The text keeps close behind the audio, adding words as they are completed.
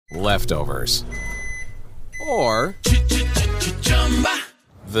leftovers, or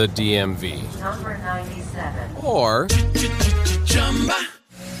the DMV, Number 97. or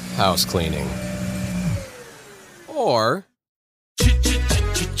house cleaning, or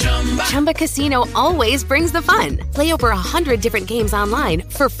Chumba Casino always brings the fun. Play over 100 different games online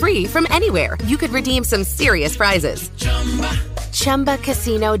for free from anywhere. You could redeem some serious prizes.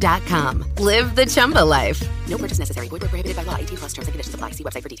 ChumbaCasino.com. Live the Chumba life. No purchase necessary. Void where prohibited by law. 18+ terms and conditions apply. See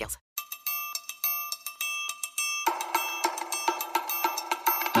website for details.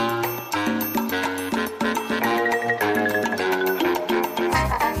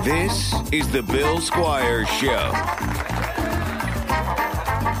 This is the Bill Squire Show.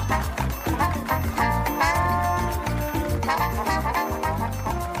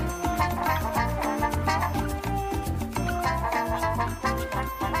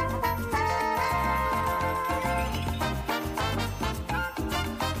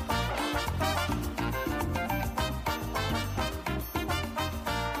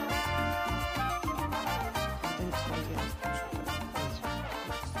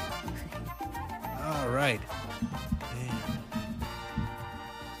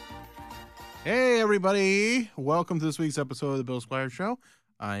 Hey, everybody. Welcome to this week's episode of the Bill Squire Show.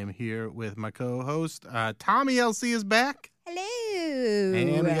 I am here with my co-host. Tommy LC is back. Hello.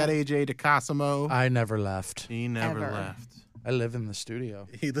 And we got AJ DeCosimo. I never left. He never Ever. left. I live in the studio.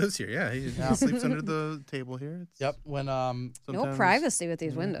 He lives here, yeah. He sleeps under the table here. Yep. When No Sometimes- privacy with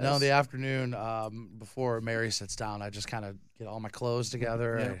these windows. no, the afternoon before Mary sits down, I just kind of get all my clothes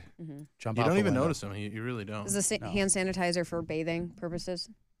together. Yeah. Mhm. Jump You out don't the even window. notice him. You really don't. Is this No. hand sanitizer for bathing purposes?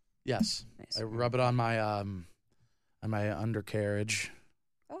 Yes. Nice. I rub it on my undercarriage.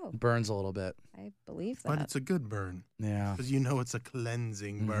 Oh, It burns a little bit. I believe But that. it's a good burn. Yeah. Because you know it's a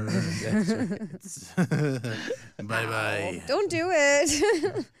cleansing burn. Yes, Bye-bye. Don't do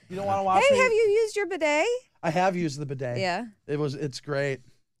it. You don't want to watch Hey, me? have you used your bidet? I have used the bidet. Yeah. It's great.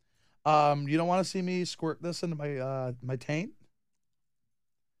 You don't want to see me squirt this into my taint?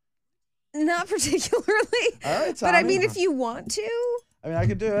 Not particularly. All right, But I Tommy. mean, if you want to. I mean, I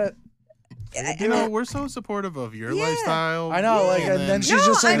could do it. You know, we're so supportive of your Yeah. lifestyle. I know, like, and then she's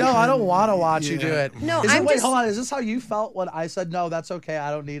just like, I'm- "No, I don't want to watch you do Yeah. it." No, Is it, I'm wait, just. hold on. Is this how you felt when I said no? That's okay.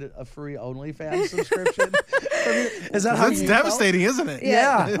 I don't need a free OnlyFans subscription. Is that how That's you devastating, isn't it?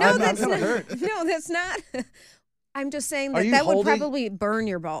 Yeah. No, I'm that's gonna not. hurt. No, that's not. I'm just saying Are that you that would holding- probably burn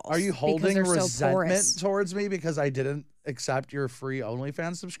your balls. Are you because holding they're so resentment porous. towards me because I didn't accept your free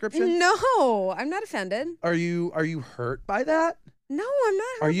OnlyFans subscription? No, I'm not offended. Are you hurt by that? No, I'm not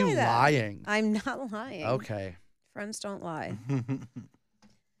hurt Are you by that. lying? I'm not lying. Okay, Friends don't lie.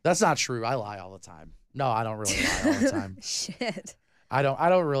 that's not true. I lie all the time. No, I don't really lie all the time. Shit. I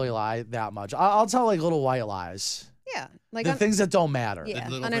don't really lie that much. I'll tell like little white lies, Yeah, like the things that don't matter. yeah,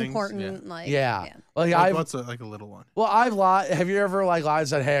 little things, unimportant. Like Yeah. Like Like, I've what's like a little one? Well, I've lied. Have you ever like lied and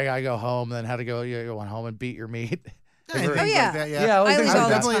said, "Hey, I gotta go home," and then had to go? You went home and beat your meat. Yeah, Ever- things yeah. like that, yeah. Yeah, like I things leave like all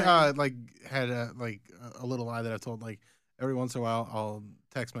the that. definitely time. like had a little lie that I've told. Like every once in a while, I'll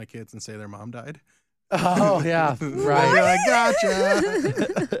text my kids and say their mom died. Oh yeah, right. You're like,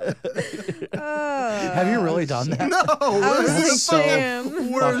 gotcha. Have you really done that? No, I was that's like, the damn.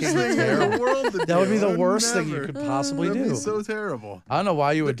 fucking worst Fucking thing in the terrible. world. To That would do. be the I would worst thing you never. could possibly That'd do. be so terrible. I don't know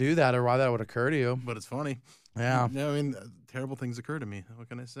why you would do that or why that would occur to you. But it's funny. Yeah, I mean, terrible things occur to me. What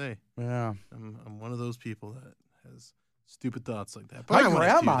can I say? yeah. I'm one of those people that has stupid thoughts like that. But My I wouldn't do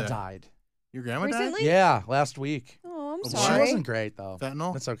grandma that. died. Your grandma Recently? Yeah, last week. Oh, I'm Oh, She sorry. wasn't great though. died?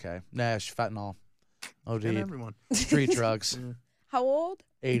 Fentanyl? That's okay. Nah, fentanyl. And OD. everyone. Street drugs. How old?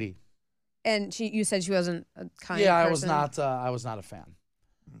 80. And you said she wasn't a kind Yeah, person? I was not a fan.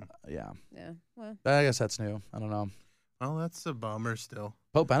 Yeah. Yeah. Well, But I guess that's new. I don't know. Well, that's a bummer still.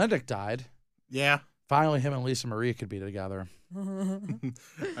 Pope Benedict died. Yeah. Finally, him and Lisa Marie could be together.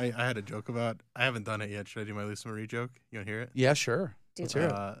 I had a joke about. I haven't done it yet. Should I do my Lisa Marie joke? You want to hear it? Yeah, sure. Do Let's it. hear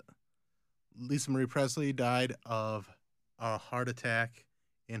it. Lisa Marie Presley died of a heart attack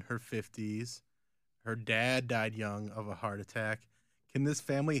in her 50s. Her dad died young of a heart attack. Can this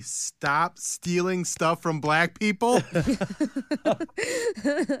family stop stealing stuff from black people?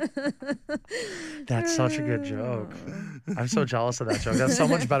 That's such a good joke. I'm so jealous of that joke. That's so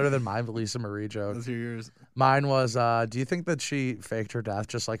much better than my Lisa Marie joke. Let's hear yours. Mine was, do you think that she faked her death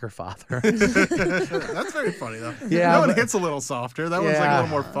just like her father? That's very funny, though. Yeah, That one but- hits a little softer. That one's like a Yeah. little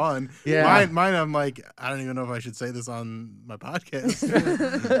more fun. Yeah. Mine, I'm like, I don't even know if I should say this on my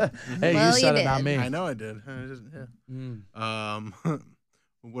podcast. Hey, Well, you said you it, not did. me. I know I did. Yeah. Mm.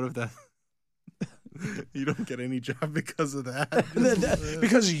 What if that? You don't get any job because of that.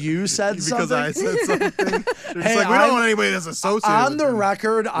 Because you said because something. I said something. They're just Hey, like, we don't want anybody that's associated On with the them.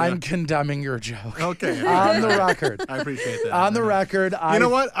 record, I'm condemning your joke. Okay. On the record. I appreciate that. On the record, You know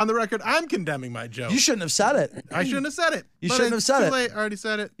what? On the record, I'm condemning my joke. You shouldn't have said it. I shouldn't have said it. You but shouldn't have it's said too it. late. I already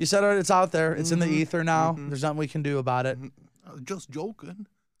said it. You said it. It's out there. It's in the ether now. There's nothing we can do about it. Just joking.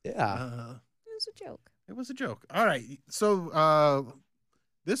 Yeah. It was a joke. It was a joke. All right. So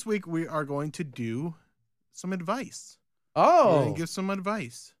this week we are going to do some advice. We're Oh. going to give some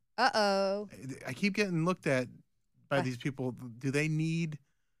advice. Uh-oh. I keep getting looked at by these people. Do they need...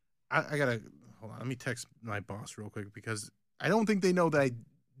 I got to... Hold on. Let me text my boss real quick because I don't think they know that I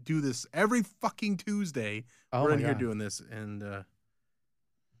do this every fucking Tuesday. Oh We're my in here God. doing this. And...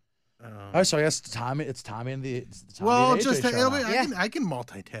 Oh, so I guess Tommy. It's Tommy and the. Tommy well, and AJ just show now. I can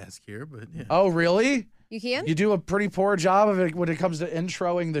multitask here, but yeah. Oh, really? You can? You do a pretty poor job of it when it comes to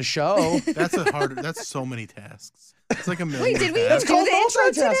introing the show. That's so many tasks. It's like a million. Wait, did we tasks. It's do called the intro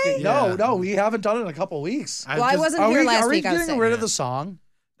today? multitasking. No, Yeah. no, we haven't done it in a couple weeks. I Well, I just- wasn't Are here we, last are we week. I was getting sick. rid of the song?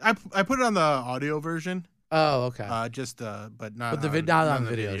 I put it on the audio version. Oh, okay. But not But the on, not on the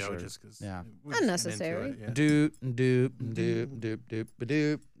video, sure. just 'cause Yeah. we just get into Unnecessary. it, yeah. Doop doop doop doop doop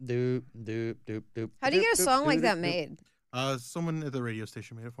doop doop doop doop doop. How do you get a doop, song doop, like doop, that doop. made? Someone at the radio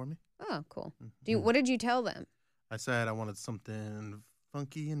station made it for me. Oh, cool. Mm-hmm. What did you tell them? I said I wanted something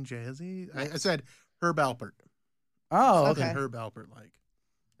funky and jazzy. I said Herb Alpert. Oh, Something okay. Herb Alpert like,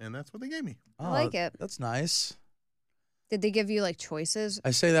 and that's what they gave me. I like it. That's nice. Did they give you like choices?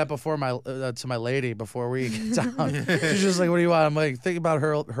 I say that before to my lady before we get down. She's just like, "What do you want?" I'm like, "Think about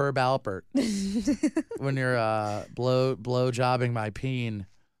Herb Alpert when you're blow jobbing my peen."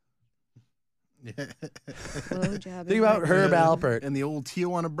 Blowjob. Think about Herb Alpert. and the old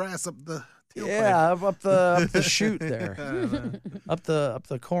Tijuana brass up the tailpipe. Yeah, up the chute there, up the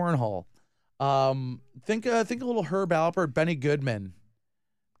cornhole. Think a little Herb Alpert, Benny Goodman,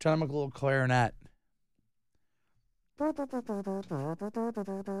 trying to make a little clarinet.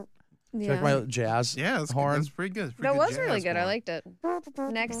 Check my jazz Yeah, that's horn. That's pretty good. It's pretty That good was really jazz good. I horn. liked it.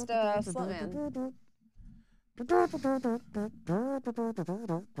 Next, Slutman.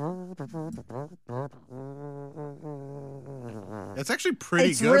 It's actually pretty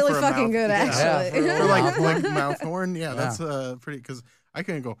It's good. really for a fucking mouth, good, yeah. actually. For Mouth like mouth horn, yeah, that's pretty. Because I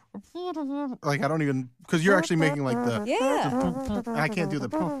couldn't go like I don't even because you're actually making like the. Yeah. I can't do the.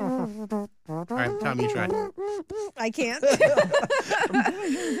 All right, Tommy, you try. I can't.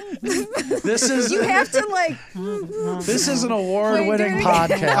 This is You have to like. this is an award-winning Wait, do it again.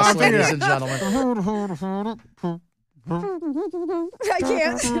 podcast, Oh, ladies yeah. and gentlemen. I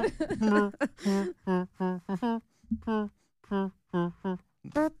can't.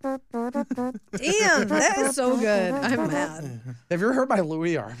 Damn, that is so good. I'm mad. Have you ever heard my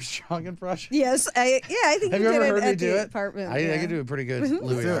Louis Armstrong impression? Yes, I think Have you you did ever it heard me at do the it? apartment. I yeah. can do a pretty good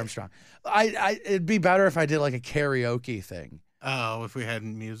Louis do it. Armstrong. It'd be better if I did like a karaoke thing. Oh, if we had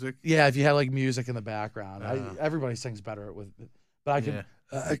music. Yeah, if you had like music in the background. Everybody sings better with it. But I can Yeah.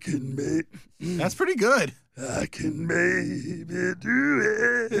 I can make That's pretty good. I can maybe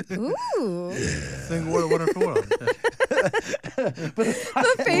do it. Ooh. Sing what a world.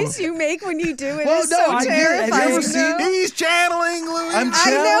 The face you make when you do it is Well, no, so I get it. Have you terrifying. ever seen no? He's channeling Louis. I'm I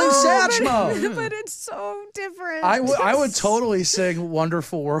channeling know, Satchmo. but it's so different. I would totally sing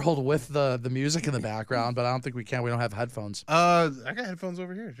Wonderful World with the music in the background, but I don't think we can. We don't have headphones. I got headphones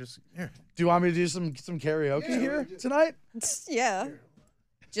over here. Just here. Do you want me to do some karaoke here tonight? Yeah.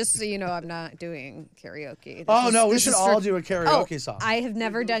 Just so you know, I'm not doing karaoke. This Oh is- no, we this should is all for- do a karaoke song. I have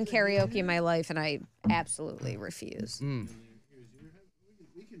never done karaoke in my life, and I absolutely refuse. Mm.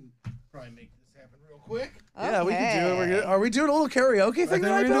 We can probably make this happen real quick. Yeah, we can do it. Okay. Are we doing a little karaoke I thing think we're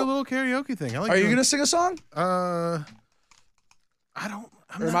tonight, gonna do a Bill? little karaoke thing. I like Are you doing- gonna sing a song, I don't.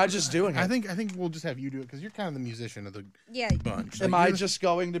 I'm or am not- I just doing it? I think we'll just have you do it because you're kind of the musician of the Yeah, bunch. Am Like, I you're- just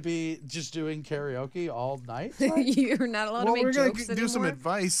going to be just doing karaoke all night? you're not allowed Well, to we're make gonna jokes do anymore. some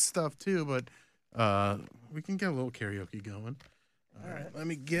advice stuff too, but we can get a little karaoke going. All right, let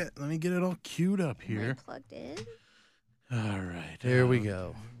me get it all queued up here. Plugged in. All right, Here we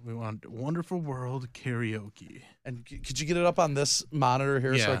go. We want Wonderful World karaoke. And could you get it up on this monitor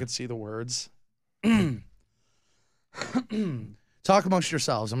here so I Yeah. could see the words? Talk amongst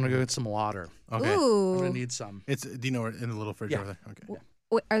yourselves. I'm gonna go get some water. Okay, I'm Ooh. gonna need some. it's. Do you know where in the little fridge Yeah. over there? Okay,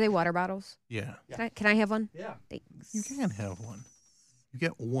 Wait, are they water bottles? yeah, Can I have one? Yeah. Thanks. you can have one. You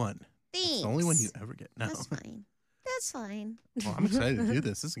get one. Thanks. It's the only one you ever get. No. That's fine. That's fine. Well, I'm excited to do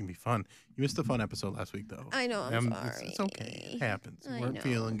this. This is gonna be fun. You missed a fun episode last week, though. I know. I'm It's sorry. okay. It happens. We I weren't know.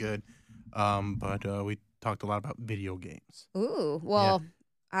 feeling good. But we talked a lot about video games. Ooh. Well,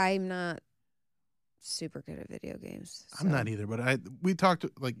 I'm not super good at video games. I'm so. not either, but we talked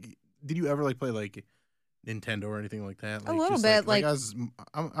like. Did you ever like play like Nintendo or anything like that? Like, A little just, bit, like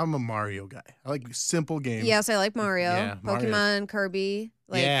I'm a Mario guy. I like simple games. Yes, I like Mario, Yeah, Mario. Pokemon, Kirby.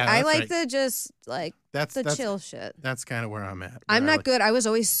 Like Yeah, I that's like right. the just like that's the chill shit. That's kind of where I'm at. I'm but not like, good. I was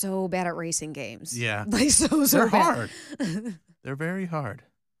always so bad at racing games. Yeah. like so They're bad. hard. They're very hard.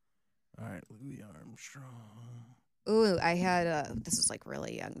 All right, Louis Armstrong. Ooh, I had this is like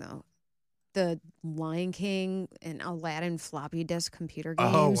really young though. The Lion King and Aladdin floppy disk computer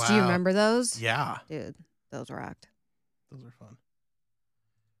games. Oh, Do you wow. remember those? Yeah, Dude, those rocked. those are fun.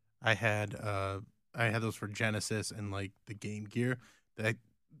 I had those for Genesis and like the Game Gear. That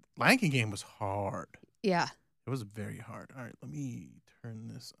Lion King game was hard. Yeah. It was very hard. All right, let me turn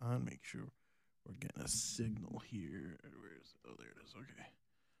this on. Make sure we're getting a signal here. Where is it? Oh, there it is. Okay.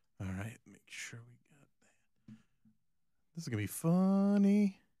 All right, make sure we got that. This is gonna be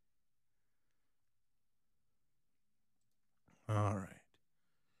funny. All right.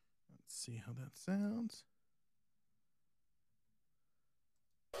 Let's see how that sounds.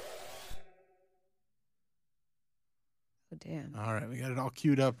 Oh damn. All right, we got it all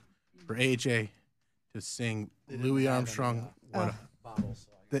queued up for AJ to sing Louis Armstrong. That-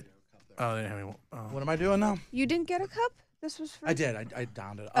 oh, they didn't have any. Oh. What am I doing now? You didn't get a cup? This was for I did. I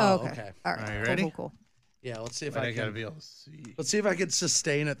downed it. Oh, Oh, okay. okay. All right. All right, Cool, ready? Cool. Yeah, let's see if But I I gotta can. be able to see. Let's see if I can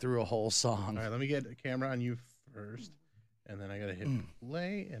sustain it through a whole song. All right, let me get a camera on you first, and then I gotta hit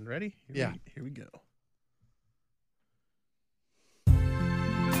play and ready. Here we go.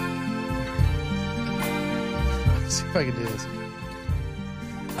 Let's see if I can do this.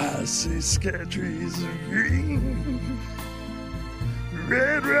 I see sky trees of green,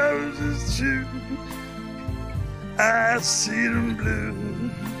 red roses too. I see them blue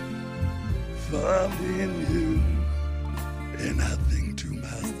for me and you. And I think to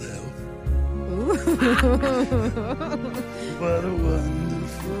myself, what a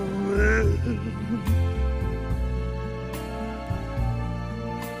wonderful world.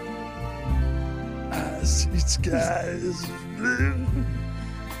 I see skies of blue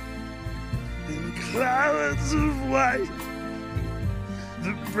and clouds of white,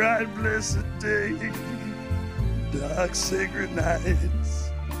 the bright blessed day, dark sacred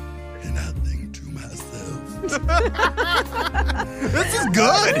nights, and I think to myself, This is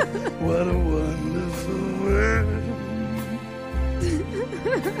good. what a wonderful world.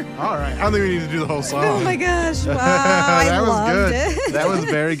 All right, I don't think we need to do the whole song. Oh my gosh! Wow, that I was loved good. it. That was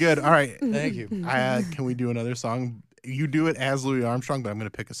very good. All right, Thank you. can we do another song? You do it as Louis Armstrong, but I'm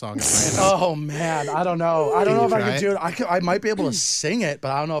gonna pick a song at random. Oh man, I don't know. I don't Can know you if I try could do it. I might be able to sing it, but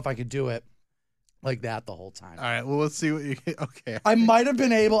I don't know if I could do it like that the whole time. All right, well, let's see what you. Okay. I might have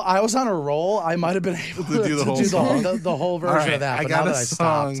been able. I was on a roll. I might have been able To do the whole song? the whole All version right, of that. I But got now a that I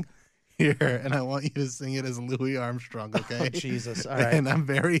stopped, song here, and I want you to sing it as Louis Armstrong. Okay. oh, Jesus. All right. And I'm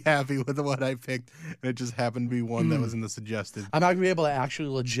very happy with what I picked, and it just happened to be one that was in the suggested. I'm not gonna be able to actually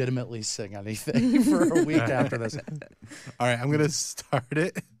legitimately sing anything for a week after this. All right, I'm gonna start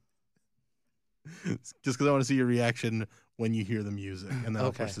it, just because I want to see your reaction when you hear the music, and then I'll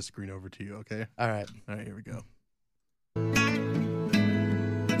Okay. push the screen over to you. Okay. All right. All right, here we go.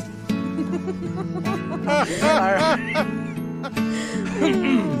 All right.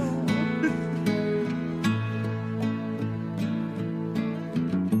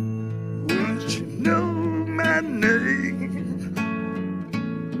 Would you know my name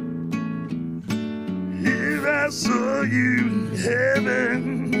if I saw you in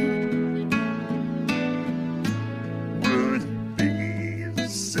heaven? Would it be the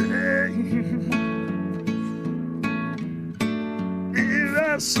same if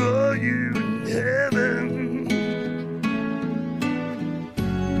I saw you in heaven?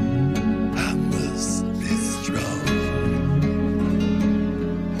 I must be strong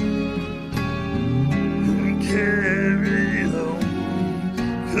and carry on,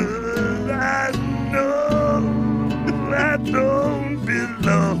 'cause I know I don't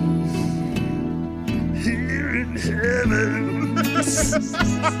belong here in heaven.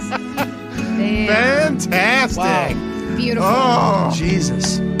 Damn. Fantastic. Wow. Beautiful. Oh.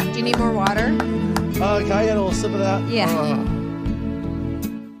 Jesus. Do you need more water? Can I get a little sip of that? Yeah.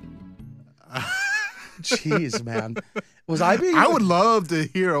 Jeez, man. Was I being? I would love to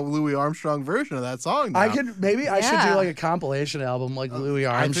hear a Louis Armstrong version of that song. Now. I could maybe I should do Yeah. like a compilation album like Louis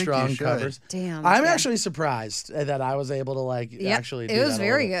I think you Armstrong should. covers. Damn. I'm yeah. actually surprised that I was able to like Yep, actually do It was that a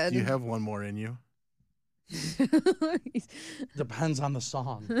very little. Do you good. have one more in you? Depends on the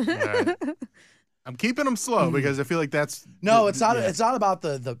song. All right. I'm keeping them slow because I feel like that's No, it's not yeah. it's not about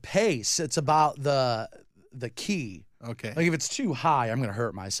the pace. It's about the key. Okay. Like if it's too high, I'm gonna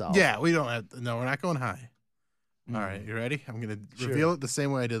hurt myself. Yeah, we don't have. No, we're not going high. All right, you ready? I'm gonna reveal it the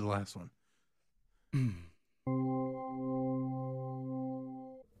same way I did the last one.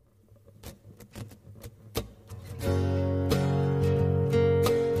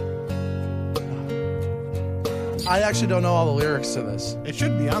 I actually don't know all the lyrics to this. It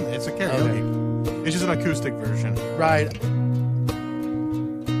should be on. It's a karaoke. It's just an acoustic version. Right.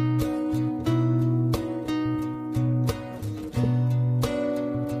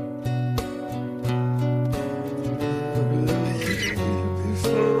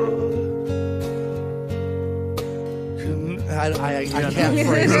 I can't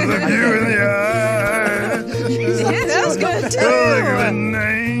phrase it. Yeah, that was good too.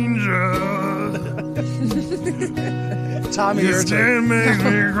 Tommy, your turn. Makes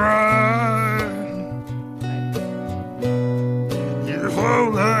me cry. You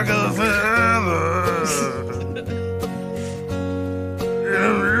float like a feather in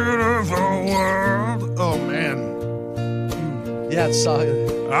a beautiful world. Oh man. Yeah, it's I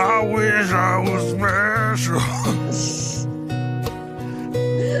wish I was special.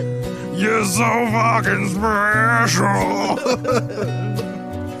 You're so fucking special.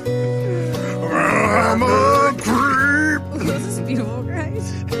 I'm a creep. This is beautiful,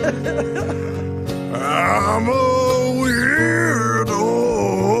 guys. I'm a weirdo.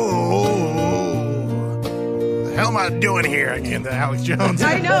 The hell am I doing here again to Alex Jones?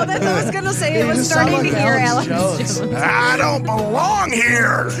 I know, that's what I was going to say. It was just sound starting to like hear Alex Alex Jones. Jones. I don't belong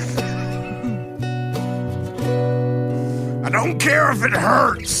here. I don't care if it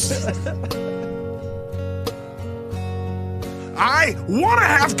hurts. I want to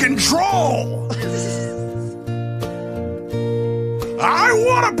have control. I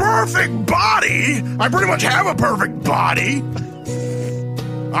want a perfect body. I pretty much have a perfect body.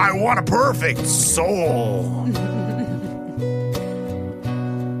 I want a perfect soul.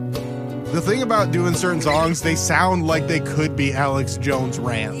 The thing about doing certain songs, they sound like they could be Alex Jones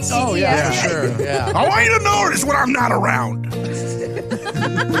rants. Oh yeah, for sure. Yeah. I want you to notice when I'm not around.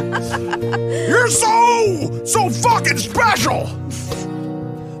 You're so fucking special.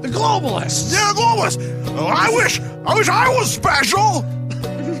 The globalists. Yeah, globalists. Oh, I wish I was special.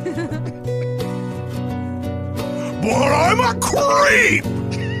 But I'm a creep.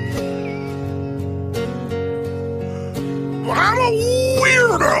 I'm a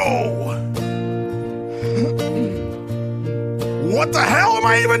weirdo. What the hell am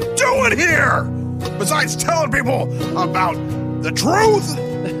I even doing here? Besides telling people about the truth?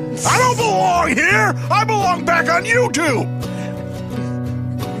 I don't belong here. I belong back on YouTube.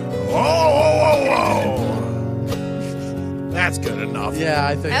 Whoa. That's good enough. Yeah,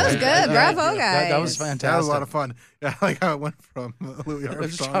 I think That was good. Bravo, guys. That was fantastic. That was a lot of fun. Yeah, I like how it went from Louis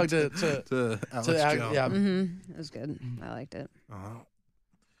Armstrong Armstrong to Alex Jones. Yeah. Mm-hmm. It was good. I liked it.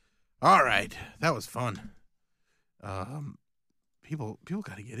 All right, that was fun. People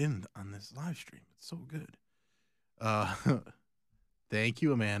got to get in on this live stream. It's so good. Thank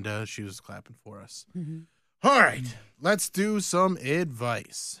you, Amanda. She was clapping for us. Mm-hmm. All right, let's do some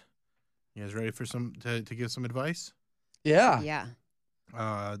advice. You guys ready for to give some advice? Yeah. Yeah.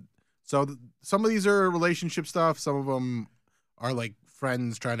 Some of these are relationship stuff. Some of them are like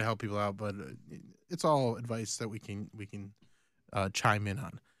friends trying to help people out, but it's all advice that we can chime in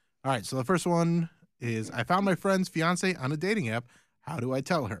on. All right, so the first one is, I found my friend's fiance on a dating app. How do I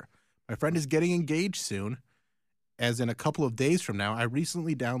tell her? My friend is getting engaged soon, as in a couple of days from now. I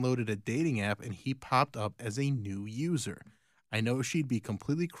recently downloaded a dating app, and he popped up as a new user. I know she'd be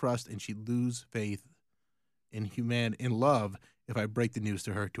completely crushed, and she'd lose faith in love if I break the news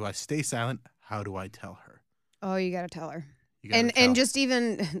to her. Do I stay silent? How do I tell her? Oh, you got to tell her. You gotta tell. And just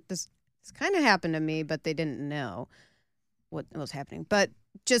even this kind of happened to me, but they didn't know what was happening. But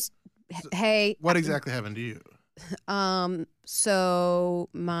just hey, What exactly happened to you? So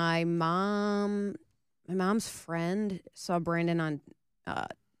my mom's friend saw Brandon on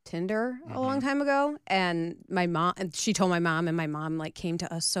Tinder a long time ago, and she told my mom, and my mom like came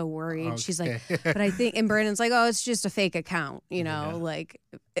to us so worried. Okay. She's like, but I think, and Brandon's like, oh, it's just a fake account, like,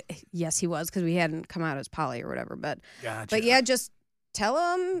 yes, he was, because we hadn't come out as poly or whatever, but yeah, just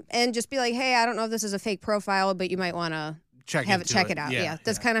tell him and just be like, hey, I don't know if this is a fake profile, but you might want to check it out. Yeah,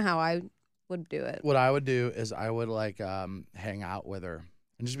 that's kind of how I would do it. What I would do is I would like hang out with her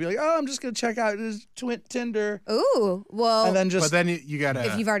and just be like, oh, I'm just gonna check out his Tinder. Ooh, well, And then just But then you gotta.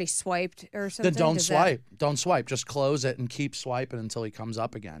 if you've already swiped or something, then don't does swipe. Don't swipe. Just close it and keep swiping until he comes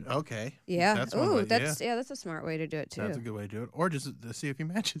up again. Okay. Yeah. That's one way, that's a smart way to do it too. That's a good way to do it. Or just to see if he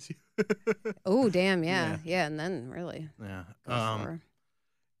matches you. Oh, damn, yeah, and then really, Yeah. go for it.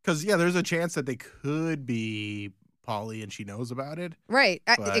 Because there's a chance that they could be Pauly and she knows about it. Right.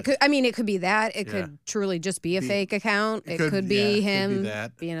 But- It could. I mean, it could be that. It Yeah. could truly just be a Be- fake account. it It could- could be yeah, it could be him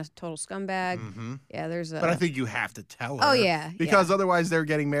that. being a total scumbag. Mhm. Yeah, there's a. But I think you have to tell her. Oh, yeah, Because yeah. otherwise they're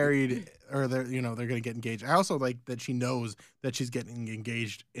getting married or they're going to get engaged. I also like that she knows that she's getting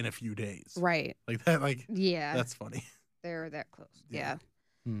engaged in a few days. Right. Like that. Like Yeah. that's funny. They're that close. Yeah.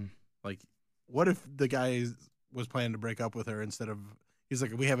 Yeah. Like, what if the guy was planning to break up with her instead of? He's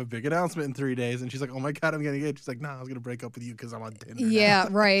like, we have a big announcement in 3 days, and she's like, oh my god, I'm getting engaged. She's like, nah, I was gonna break up with you because I'm on Tinder. Yeah.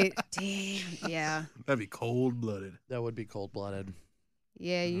 Right. Damn. Yeah. That'd be cold blooded. That would be cold blooded.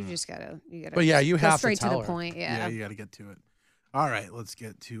 Yeah. You just gotta. You gotta. But yeah, you go have to straight to tell the her. point. Yeah, Yeah. you got to get to it. All right, let's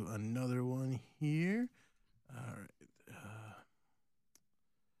get to another one here. All right.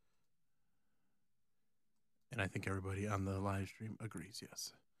 And I think everybody on the live stream agrees,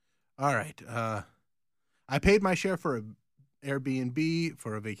 yes. All right. I paid my share for an Airbnb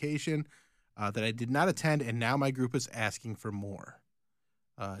for a vacation that I did not attend, and now my group is asking for more.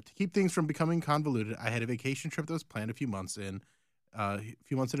 To keep things from becoming convoluted, I had a vacation trip that was planned a few months in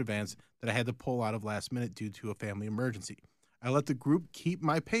advance that I had to pull out of last minute due to a family emergency. I let the group keep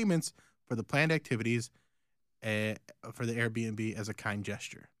my payments for the planned activities for the Airbnb as a kind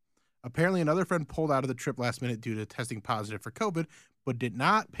gesture. Apparently, another friend pulled out of the trip last minute due to testing positive for COVID, but did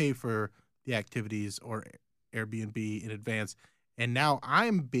not pay for the activities or Airbnb in advance. And now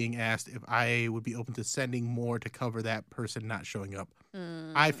I'm being asked if I would be open to sending more to cover that person not showing up.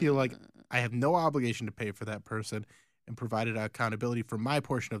 I feel like I have no obligation to pay for that person and provided accountability for my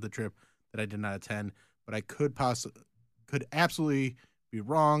portion of the trip that I did not attend, but I could absolutely be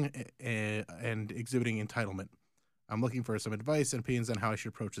wrong and exhibiting entitlement. I'm looking for some advice and opinions on how I should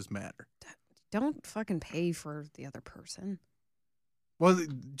approach this matter. Don't fucking pay for the other person. Well,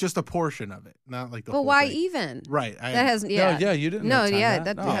 just a portion of it, not like the Well, whole why thing. even? Right. That has yeah. No, yeah, you didn't. No, attend yeah,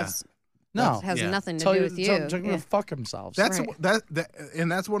 that. that no. has No. has Yeah. nothing to Tell do you, with you. tell them Yeah. to fuck themselves. That's Right.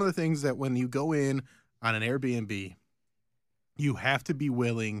 and that's one of the things that when you go in on an Airbnb, you have to be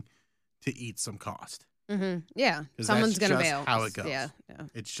willing to eat some cost. Yeah, 'Cause someone's that's gonna just bail. how it goes. Yeah.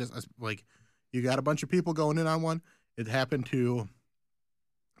 It's just like you got a bunch of people going in on one. It happened to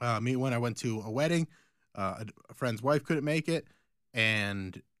me when I went to a wedding. A friend's wife couldn't make it,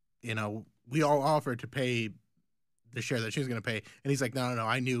 and we all offered to pay the share that she was going to pay, and he's like, no,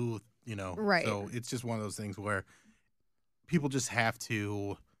 I knew, Right. So it's just one of those things where people just have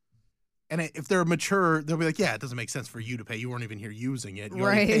to. And if they're mature, they'll be like, yeah, it doesn't make sense for you to pay. You weren't even here using it. You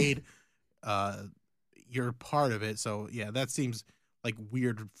already Right. paid. You're part of it. So, yeah, that seems like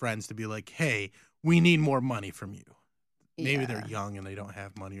weird friends to be like, hey, we need more money from you. Maybe they're young and they don't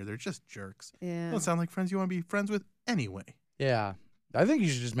have money, or they're just jerks. Yeah. Don't sound like friends you want to be friends with anyway. Yeah. I think you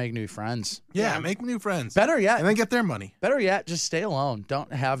should just make new friends. Yeah, make new friends. Better yet. And then get their money. Better yet, just stay alone.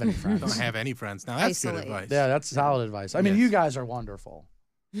 Don't have any friends. Don't have any friends. Now, that's Isolate. good advice. Yeah, that's solid advice. I mean, Yes. you guys are wonderful.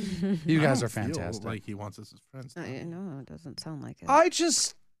 You I guys don't are feel fantastic. like he wants us as friends. though. No, it doesn't sound like it. I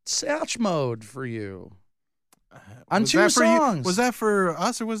just satch mode for you. On Was two that for you? songs. Was that for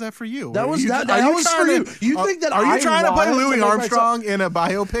us or was that for you? That Are was you- that. are That you was trying for to- you. You think that Are you I trying to play wanted Louis make Armstrong in a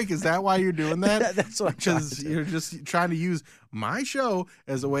biopic? Is that why you're doing that? That's what I'm trying to Because do. you're just trying to use my show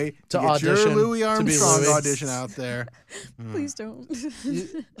as a way To to get audition, your Louis to be Armstrong Louis. audition out there. Please don't.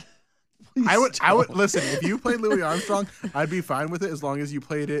 I would listen. If you played Louis Armstrong, I'd be fine with it as long as you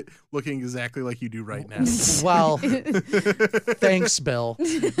played it looking exactly like you do right now. Well, thanks, Bill.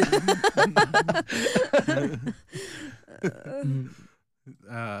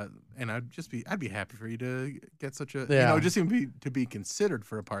 And I'd be happy for you to get such a, Yeah. just even to be considered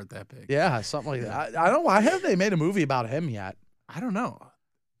for a part that big. Yeah, something like that. I don't. Why haven't they made a movie about him yet? I don't know.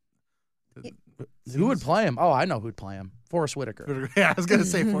 Who would play him? Oh, I know who'd play him. Forrest Whitaker. Yeah, I was gonna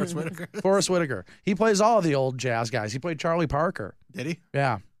say Forrest Whitaker. Forrest Whitaker. He plays all the old jazz guys. He played Charlie Parker. Did he?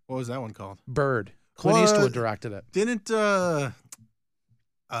 Yeah. What was that one called? Bird. Clint What? Eastwood directed it. Didn't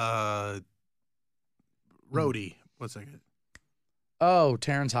Rhodey? What's that? Oh,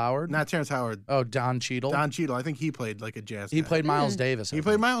 Terrence Howard. Not Terrence Howard. Oh, Don Cheadle. Don Cheadle. I think he played like a jazz. He guy. played Miles Davis. He I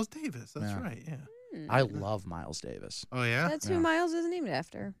played think. Miles Davis. That's Yeah. right. Yeah. I love Miles Davis. Oh yeah. That's who Miles is named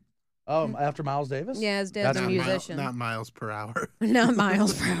after. Oh, after Miles Davis? Yeah, his dad's That's a Not musician. not miles per hour. Not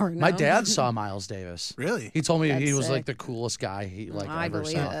miles per hour. No. My dad saw Miles Davis. Really? He told me That's he was like sick. the coolest guy he I ever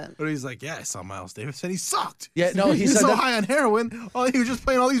believe saw. it. But he's like, yeah, I saw Miles Davis, and he sucked. Yeah, no, he He's said so that, high on heroin. He was just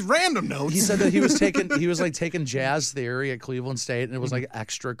playing all these random notes. he said that he was taking jazz theory at Cleveland State, and it was like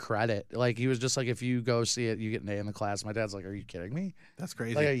extra credit. Like he was just like, if you go see it, you get an A in the class. My dad's like, are you kidding me? That's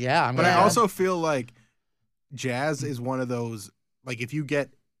crazy. Like, yeah, I'm But gonna I go. also feel like jazz is one of those, like, if you get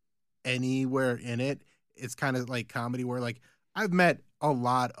anywhere in it, it's kind of like comedy where, like, I've met a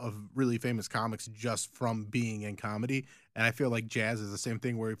lot of really famous comics just from being in comedy, and I feel like jazz is the same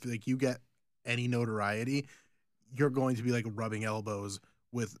thing. Where if like you get any notoriety, you're going to be like rubbing elbows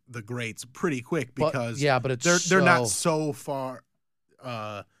with the greats pretty quick because but it's they're not so far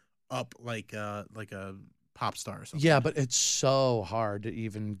up like a pop star or something. Yeah, but it's so hard to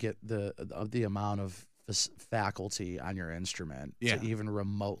even get the amount of faculty on your instrument to even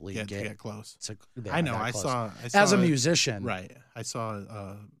remotely get close. Yeah, I know. I saw as a musician, right? I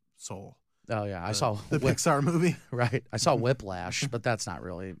saw Soul. Oh yeah, I saw the Pixar movie. Right, I saw Whiplash, but that's not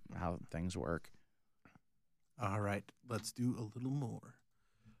really how things work. All right, let's do a little more.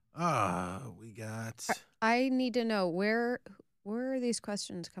 We got. I need to know where are these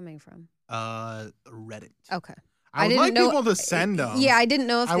questions coming from? Reddit. Okay. I would like people to send them. Yeah, I didn't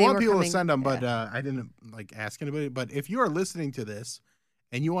know if I they want were people coming, to send them, but I didn't like ask anybody. But if you are listening to this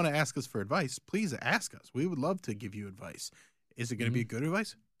and you want to ask us for advice, please ask us. We would love to give you advice. Is it going to be good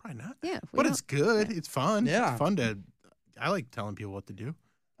advice? Probably not. Yeah, but it's good. Yeah. It's fun. Yeah, it's fun to. I like telling people what to do.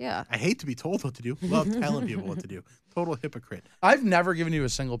 Yeah. I hate to be told what to do. Love telling people what to do. Total hypocrite. I've never given you a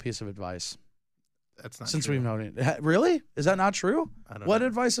single piece of advice. That's not since true. we've known it. Really? Is that not true? I don't What know.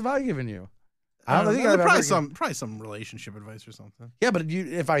 advice have I given you? I don't think know. I've Probably ever probably some relationship advice or something. Yeah, but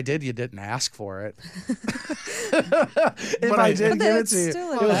if I did, you didn't ask for it. If I did give it to you,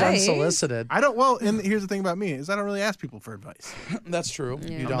 it was unsolicited. I don't. Well, and here's the thing about me is I don't really ask people for advice. That's true.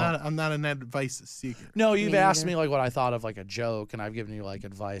 Yeah. You don't. I'm not an advice seeker. No, you've Me asked neither. me like what I thought of like a joke, and I've given you like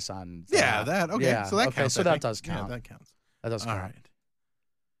advice on. Yeah, that okay. Yeah, So that okay, counts. so I that think. does count. Yeah, that counts. That does count. All right.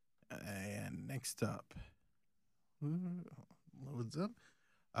 And next up, loads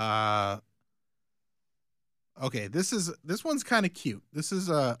up. Okay, this one's kind of cute. This is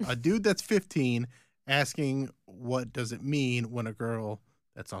a dude that's 15 asking what does it mean when a girl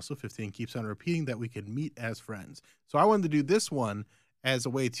that's also 15 keeps on repeating that we could meet as friends. So I wanted to do this one as a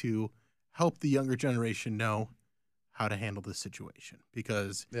way to help the younger generation know how to handle this situation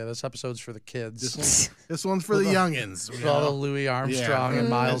because this episode's for the kids. This one's for the youngins. For all the Louis Armstrong and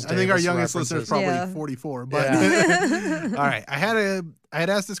Miles Davis I think our youngest listener's references. probably 44. But all right, I had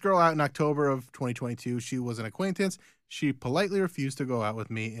asked this girl out in October of 2022. She was an acquaintance. She politely refused to go out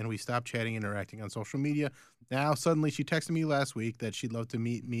with me, and we stopped chatting and interacting on social media. Now, suddenly, she texted me last week that she'd love to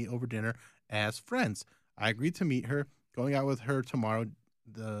meet me over dinner as friends. I agreed to meet her, going out with her tomorrow.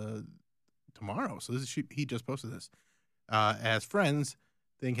 So he just posted this. As friends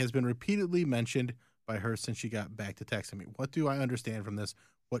thing has been repeatedly mentioned by her since she got back to texting me. What do I understand from this?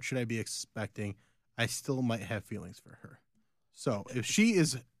 What should I be expecting? I still might have feelings for her. So if she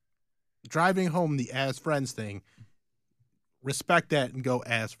is driving home the as friends thing, respect that and go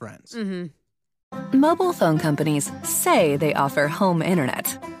as friends. Mm-hmm. Mobile phone companies say they offer home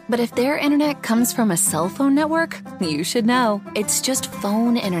internet. But if their internet comes from a cell phone network, you should know. It's just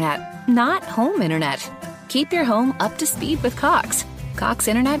phone internet, not home internet. Keep your home up to speed with Cox. Cox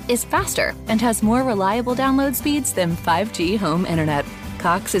internet is faster and has more reliable download speeds than 5G home internet.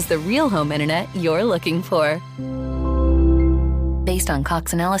 Cox is the real home internet you're looking for. Based on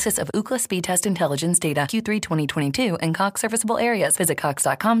Cox analysis of Ookla speed test intelligence data Q3 2022 and Cox serviceable areas, visit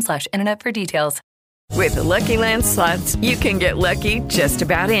cox.com/internet for details. With the Lucky Land Slots, you can get lucky just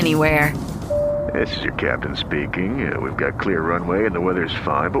about anywhere. This is your captain speaking. We've got clear runway and the weather's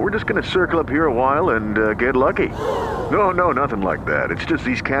fine, but we're just going to circle up here a while and get lucky. No, nothing like that. It's just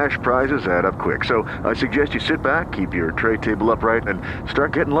these cash prizes add up quick. So I suggest you sit back, keep your tray table upright, and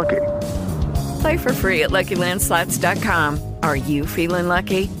start getting lucky. Play for free at LuckyLandSlots.com. Are you feeling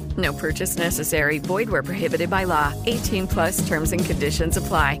lucky? No purchase necessary. Void where prohibited by law. 18+ terms and conditions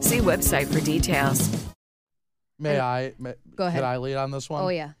apply. See website for details. Go ahead. Can I lead on this one? Oh,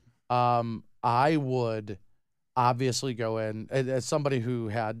 yeah. I would obviously go in as somebody who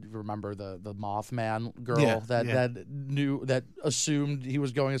remember the Mothman girl that assumed he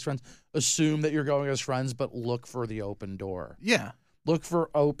was going as friends. Assume that you're going as friends, but look for the open door. Yeah. Look for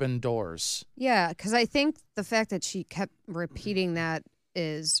open doors. Yeah, because I think the fact that she kept repeating that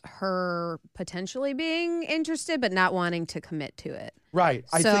is her potentially being interested but not wanting to commit to it. Right.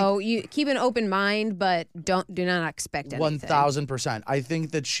 So you keep an open mind, but do not expect anything. 1,000%. I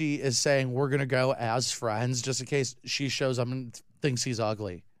think that she is saying we're gonna go as friends just in case she shows up and thinks he's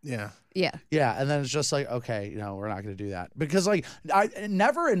ugly. Yeah. Yeah. Yeah, and then it's just like, okay, we're not gonna do that because like I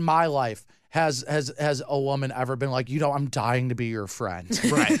never in my life has a woman ever been like, I'm dying to be your friend.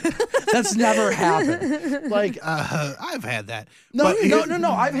 Right. That's never happened. Like, I've had that. No.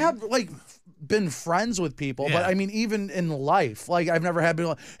 I've had been friends with people, but Yeah. I mean, even in life, like I've never had people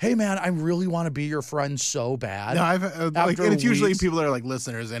like, hey man, I really want to be your friend so bad. No, I've and it's usually people that are like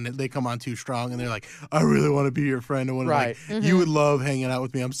listeners, and they come on too strong, and they're like, I really want to be your friend, and Right. you would love hanging out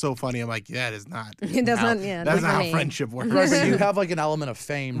with me. I'm so funny. I'm like, yeah, it is not. It doesn't. Yeah, That's not not for how me. friendship works. Right, but you have like an element of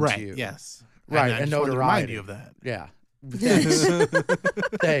fame Right. to you. Yes. Right, I and just wanted to remind notoriety. you of that. Yeah. Thanks.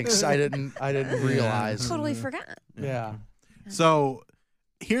 Thanks. I didn't realize. Totally forgot. Yeah. So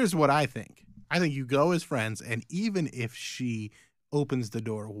here's what I think. I think you go as friends, and even if she opens the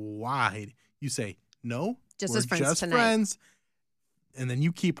door wide, you say, no, Just we're as friends just tonight. friends. And then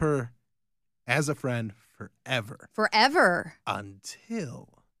you keep her as a friend forever. Forever. Until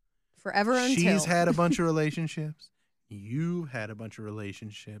Until she's had a bunch of relationships. You've had a bunch of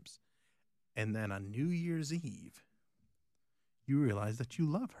relationships. And then on New Year's Eve, you realize that you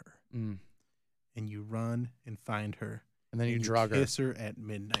love her. Mm. And you run and find her. And then you drug her. Kiss her at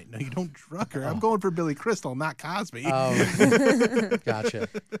midnight. No, you don't drug her. I'm going for Billy Crystal, not Cosby. Oh,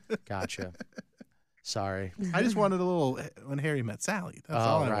 gotcha. Sorry. I just wanted a little When Harry Met Sally. That's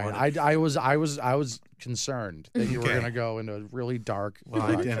all I wanted. I was concerned that you were Okay. going to go into a really dark. Well,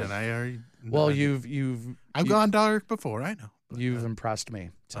 I didn't. I already. Well, I've gone dark before. I know. But, You've impressed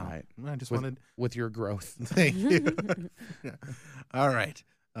me tonight. I just with, wanted with your growth. Thank you. Yeah. All right.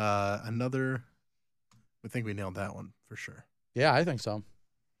 Another. I think we nailed that one for sure. Yeah, I think so.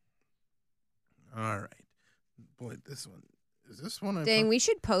 All right. Boy, this one. Is this one? Dang, we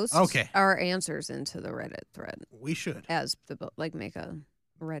should post Okay. our answers into the Reddit thread. We should. As make a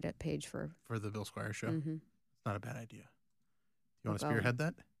Reddit page for the Bill Squire show. Mhm. It's not a bad idea. You want to We'll go. spearhead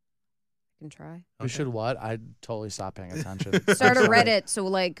that? I can try. We should what? I totally stopped paying attention. Start a Reddit so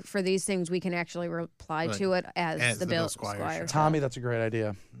for these things we can actually reply Like, to it as the Bill Squire Squire show. show. Tommy, that's a great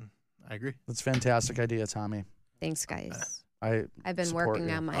idea. I agree. That's a fantastic idea, Tommy. Thanks, guys. I've been working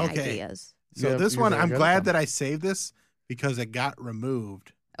on my ideas. So this one, I'm glad that I saved this because it got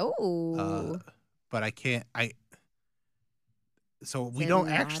removed. Oh. But I can't. So we don't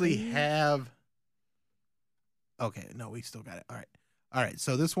actually have. Okay, no, we still got it. All right.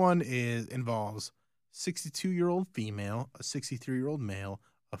 So this one involves 62-year-old female, a 63-year-old male,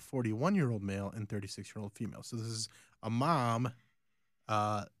 a 41-year-old male, and 36-year-old female. So this is a mom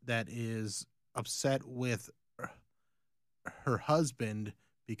that is upset with her husband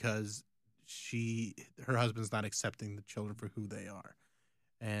because her husband's not accepting the children for who they are,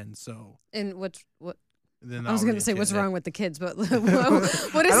 and so. And what? Then I was going to say what's wrong with the kids, but what is I don't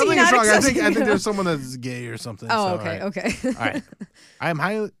he think not it's wrong. accepting? I think there's someone that's gay or something. Oh, so, okay, all right. okay. All right. I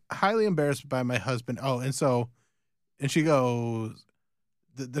am highly embarrassed by my husband. Oh, and she goes,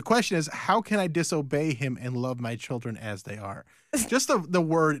 the question is, how can I disobey him and love my children as they are? Just the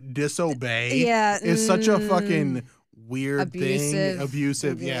word disobey is such a fucking weird thing.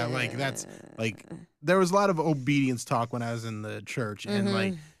 Abusive. Yeah, like that's like there was a lot of obedience talk when I was in the church, and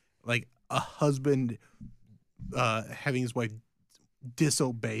like a husband having his wife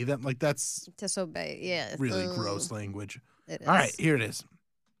disobey them, like that's disobey. Yeah, really gross language. It is. All right, here it is.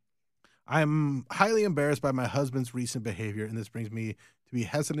 I'm highly embarrassed by my husband's recent behavior, and this brings me to be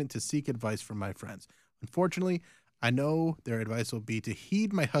hesitant to seek advice from my friends. Unfortunately, I know their advice will be to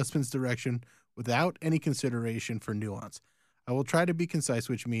heed my husband's direction without any consideration for nuance. I will try to be concise,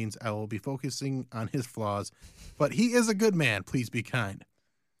 which means I will be focusing on his flaws, but he is a good man. Please be kind.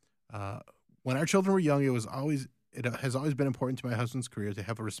 When our children were young, it has always been important to my husband's career to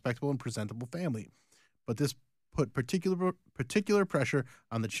have a respectable and presentable family, but this put particular pressure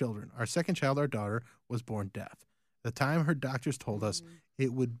on the children. Our second child, our daughter, was born deaf. At the time, her doctors told us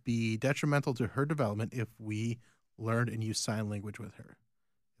it would be detrimental to her development if we learned and used sign language with her.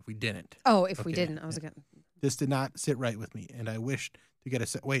 If we didn't. Oh, if we didn't. I was like, this did not sit right with me, and I wished to get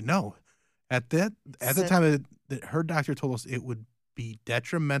wait, no. At the time that her doctor told us it would be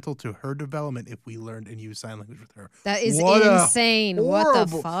detrimental to her development if we learned and used sign language with her. That is insane. What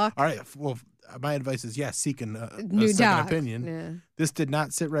the fuck? All right. Well, my advice is, seek a New second opinion. Yeah. This did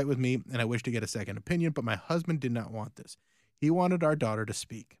not sit right with me, and I wish to get a second opinion, but my husband did not want this. He wanted our daughter to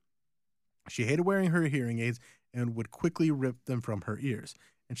speak. She hated wearing her hearing aids and would quickly rip them from her ears.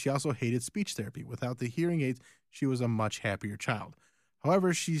 And she also hated speech therapy. Without the hearing aids, she was a much happier child.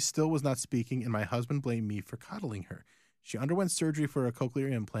 However, she still was not speaking, and my husband blamed me for coddling her. She underwent surgery for a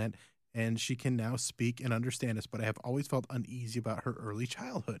cochlear implant, and she can now speak and understand us, but I have always felt uneasy about her early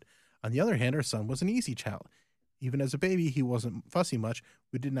childhood. On the other hand, our son was an easy child. Even as a baby, he wasn't fussy much.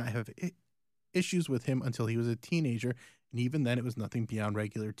 We did not have issues with him until he was a teenager, and even then it was nothing beyond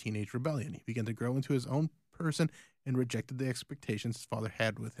regular teenage rebellion. He began to grow into his own person and rejected the expectations his father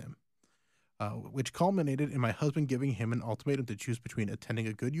had with him. which culminated in my husband giving him an ultimatum to choose between attending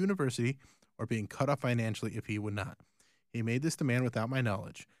a good university or being cut off financially if he would not. He made this demand without my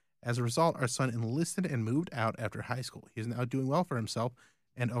knowledge. As a result, our son enlisted and moved out after high school. He is now doing well for himself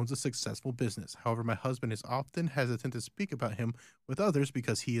and owns a successful business. However, my husband is often hesitant to speak about him with others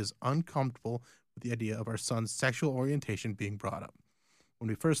because he is uncomfortable with the idea of our son's sexual orientation being brought up. When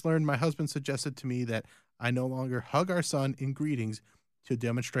we first learned, my husband suggested to me that I no longer hug our son in greetings to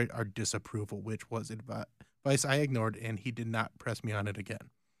demonstrate our disapproval, which was advice I ignored, and he did not press me on it again.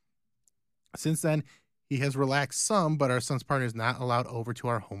 Since then, he has relaxed some, but our son's partner is not allowed over to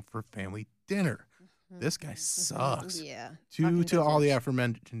our home for family dinner. This guy sucks. Yeah. Due to all the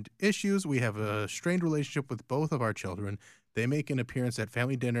aforementioned issues, we have a strained relationship with both of our children. They make an appearance at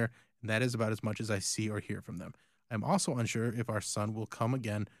family dinner, and that is about as much as I see or hear from them. I'm also unsure if our son will come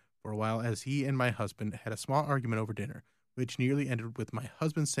again for a while, as he and my husband had a small argument over dinner, which nearly ended with my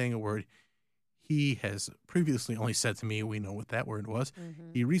husband saying a word he has previously only said to me. We know what that word was.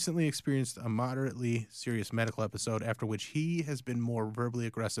 He recently experienced a moderately serious medical episode, after which he has been more verbally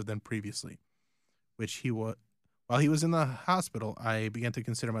aggressive than previously. While he was in the hospital, I began to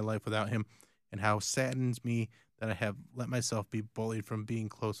consider my life without him and how it saddens me that I have let myself be bullied from being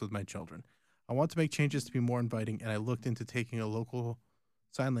close with my children. I want to make changes to be more inviting, and I looked into taking a local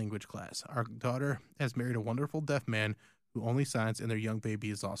sign language class. Our daughter has married a wonderful deaf man who only signs, and their young baby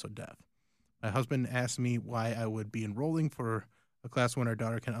is also deaf. My husband asked me why I would be enrolling for a class when our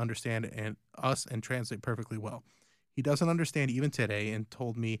daughter can understand us and translate perfectly well. He doesn't understand even today and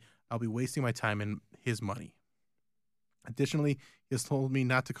told me I'll be wasting my time and his money. Additionally, he has told me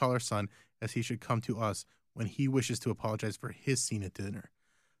not to call our son, as he should come to us when he wishes to apologize for his scene at dinner.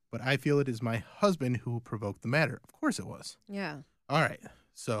 But I feel it is my husband who provoked the matter. Of course it was. Yeah. All right.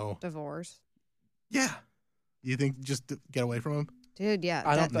 So. Divorce. Yeah. You think just to get away from him? Dude, yeah.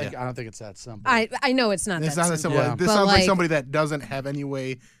 I don't think it's that simple. I know it's not It's that not simple. that simple. This sounds like somebody that doesn't have any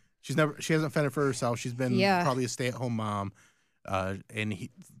way. She hasn't fended for herself. She's been probably a stay-at-home mom, and he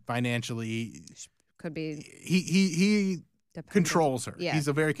financially could be. He controls her. Yeah. He's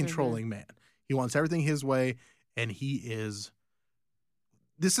a very controlling man. He wants everything his way, and he is.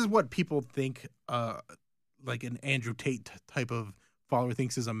 This is what people think, like an Andrew Tate type of follower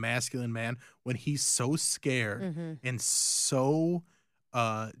thinks is a masculine man, when he's so scared and so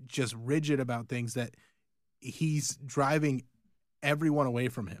just rigid about things that he's driving everyone away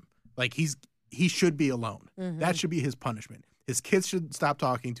from him. Like he should be alone. That should be his punishment. His kids should stop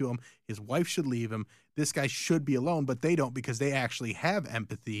talking to him. His wife should leave him. This guy should be alone, but they don't, because they actually have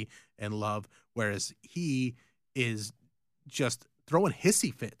empathy and love, whereas he is just throwing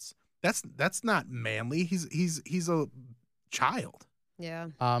hissy fits. That's not manly. He's a child. Yeah.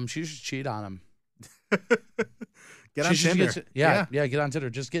 She should cheat on him. Get on Tinder. Get on Tinder.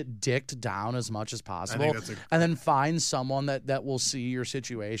 Just get dicked down as much as possible, and then find someone that will see your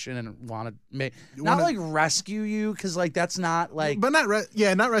situation and want to like rescue you, because like that's not like, but not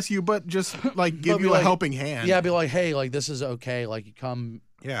rescue, but just like give you a helping hand. Yeah, be like, hey, like this is okay, like come.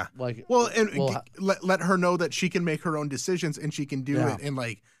 Yeah, like let her know that she can make her own decisions and she can do it, and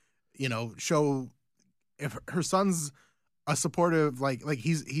like, show if her son's a supportive, like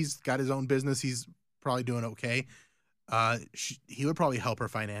he's got his own business, he's probably doing okay. He would probably help her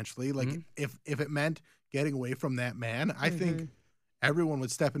financially. Like if it meant getting away from that man, I think everyone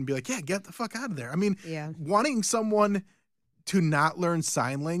would step in and be like, yeah, get the fuck out of there. I mean, wanting someone to not learn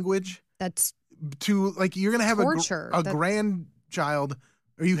sign language, that's to like, you're gonna have a grandchild,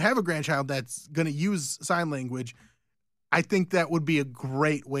 or you have a grandchild that's gonna use sign language. I think that would be a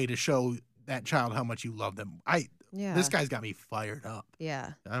great way to show that child how much you love them. This guy's got me fired up.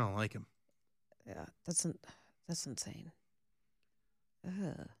 Yeah, I don't like him. Yeah, that's insane.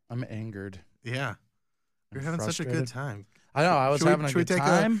 Ugh. I'm angered. Yeah. You're having such a good time. I know. I was having a good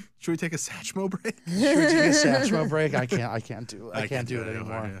time. Should we take a Satchmo break? Should we take a Satchmo break? I can't do it. I can't do it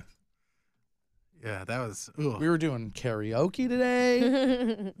anymore. Yeah, that was. Ugh. We were doing karaoke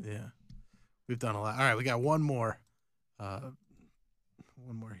today. Yeah. We've done a lot. All right, we got one more. One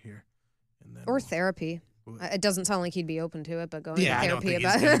more here. And then therapy. It doesn't sound like he'd be open to it, but going to therapy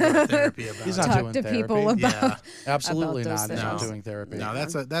about he's not talk doing to therapy. people about absolutely about not. He's not doing therapy. No,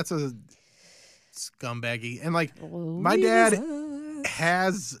 that's a scumbaggy. And like my dad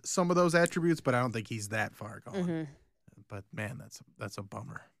has some of those attributes, but I don't think he's that far gone. But man, that's a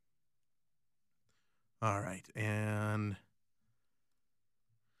bummer. All right,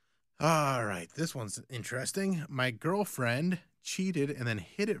 this one's interesting. My girlfriend cheated and then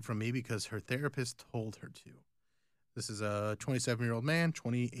hid it from me because her therapist told her to. This is a 27-year-old man,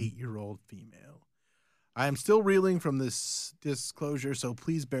 28-year-old female. I am still reeling from this disclosure, so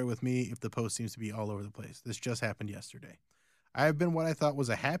please bear with me if the post seems to be all over the place. This just happened yesterday. I have been what I thought was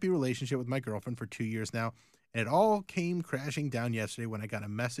a happy relationship with my girlfriend for 2 years now, and it all came crashing down yesterday when I got a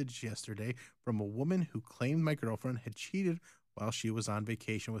message yesterday from a woman who claimed my girlfriend had cheated while she was on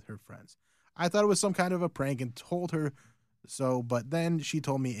vacation with her friends. I thought it was some kind of a prank and told her so, but then she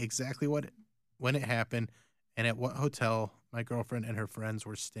told me exactly when it happened and at what hotel my girlfriend and her friends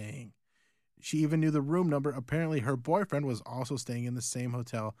were staying. She even knew the room number. Apparently, her boyfriend was also staying in the same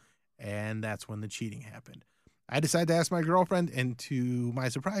hotel, and that's when the cheating happened. I decided to ask my girlfriend, and to my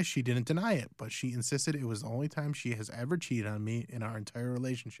surprise, she didn't deny it, but she insisted it was the only time she has ever cheated on me in our entire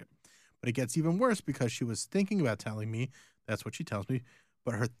relationship. But it gets even worse because she was thinking about telling me, that's what she tells me,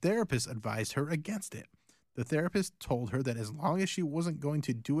 but her therapist advised her against it. The therapist told her that as long as she wasn't going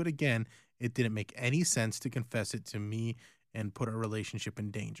to do it again, it didn't make any sense to confess it to me and put our relationship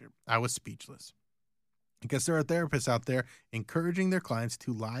in danger. I was speechless. I guess there are therapists out there encouraging their clients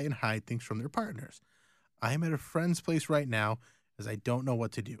to lie and hide things from their partners. I am at a friend's place right now as I don't know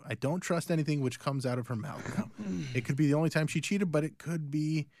what to do. I don't trust anything which comes out of her mouth now. It could be the only time she cheated, but it could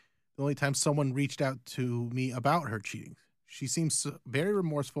be the only time someone reached out to me about her cheating. She seems very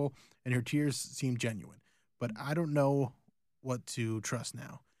remorseful and her tears seem genuine, but I don't know what to trust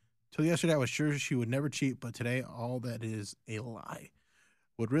now. Till yesterday, I was sure she would never cheat, but today, all that is a lie.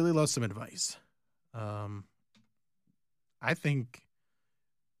 Would really love some advice. I think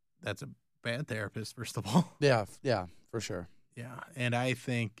that's a bad therapist, first of all. Yeah, for sure. Yeah, and I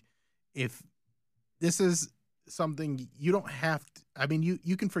think if this is something you don't have to, I mean,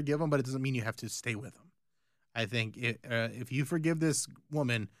 you can forgive them, but it doesn't mean you have to stay with them. I think if you forgive this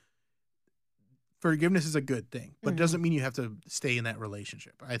woman, forgiveness is a good thing, but it doesn't mean you have to stay in that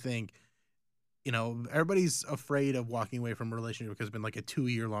relationship. I think, everybody's afraid of walking away from a relationship because it's been like a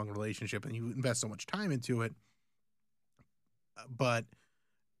 2-year-long relationship and you invest so much time into it. But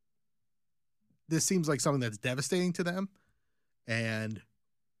this seems like something that's devastating to them. And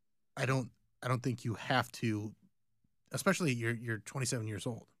I don't think you have to, especially you're 27 years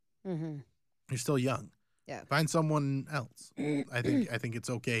old. Mm-hmm. You're still young. Yeah. Find someone else. I think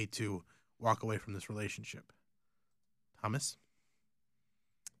it's okay to walk away from this relationship. Thomas?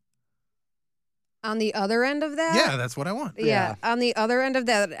 On the other end of that? Yeah, that's what I want. Yeah. On the other end of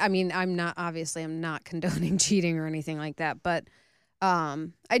that, I mean, I'm not condoning cheating or anything like that, but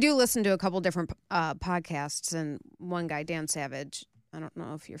I do listen to a couple different podcasts, and one guy, Dan Savage, I don't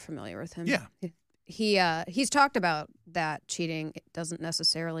know if you're familiar with him. Yeah. He's talked about that cheating. It doesn't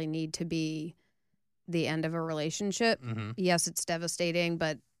necessarily need to be the end of a relationship. Mm-hmm. Yes, it's devastating,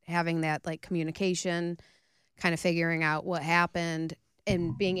 but having that like communication, kind of figuring out what happened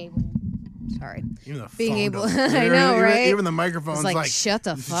and being able even the being phone able I know, right? Even the microphone's like shut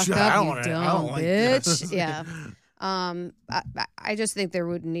the fuck up, you dumb bitch. Yeah. I just think there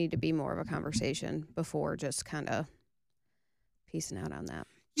would need to be more of a conversation before just kind of piecing out on that.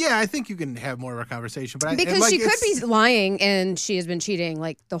 Yeah, I think you can have more of a conversation, but because she could be lying and she has been cheating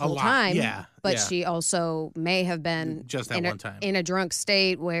like the whole time. Yeah, but she also may have been just that one time in a drunk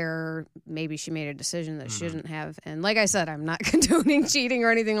state where maybe she made a decision that she shouldn't have. And like I said, I'm not condoning cheating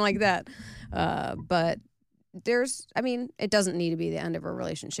or anything like that. But it doesn't need to be the end of a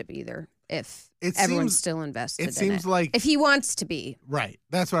relationship either. If everyone's still invested, it seems like if he wants to be, right.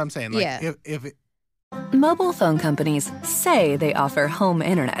 That's what I'm saying. Like, if Mobile phone companies say they offer home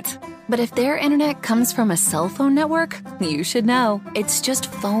internet. But if their internet comes from a cell phone network, you should know. It's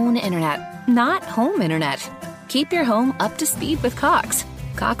just phone internet, not home internet. Keep your home up to speed with Cox.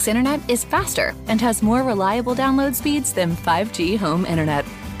 Cox internet is faster and has more reliable download speeds than 5G home internet.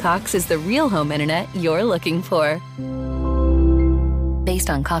 Cox is the real home internet you're looking for.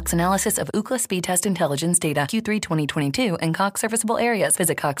 Based on Cox analysis of Ookla speed test intelligence data Q3 2022 and Cox serviceable areas.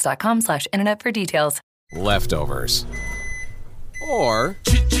 Visit cox.com/internet for details. Leftovers. Or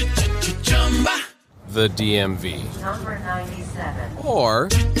the DMV. Number 97. Or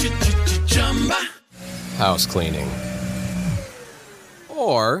house cleaning.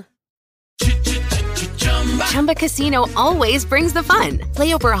 Or Chumba Casino always brings the fun.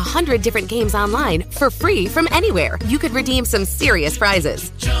 Play over 100 different games online for free from anywhere. You could redeem some serious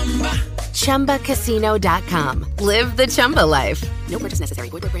prizes. ChumbaCasino.com. Live the Chumba life. No purchase necessary.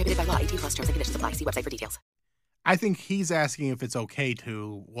 Void where prohibited by law. 18+ terms and conditions apply. See website for details. I think he's asking if it's okay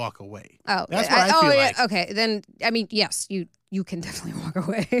to walk away. Oh, that's what I feel like. Okay, then yes, you can definitely walk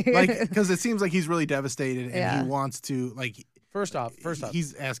away. Because it seems like he's really devastated and he wants to First off,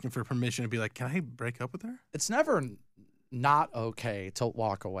 he's asking for permission to be like, can I break up with her? It's never not okay to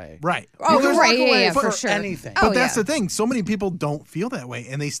walk away. Right. Oh, You can right, walk away yeah, for sure. anything. But that's the thing. So many people don't feel that way,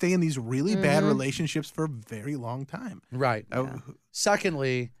 and they stay in these really bad relationships for a very long time. Right.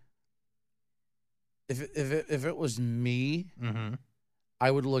 Secondly, if it was me,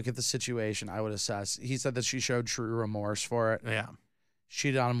 I would look at the situation. I would assess. He said that she showed true remorse for it. Yeah.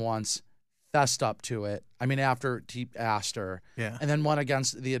 Cheated on him once, fessed up to it. I mean, after he asked her, and then went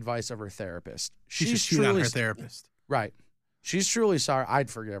against the advice of her therapist. She should cheat on her therapist. Right. She's truly sorry.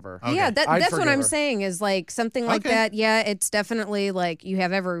 I'd forgive her. Okay. Yeah, that's what I'm saying is like something like that. Yeah, it's definitely like you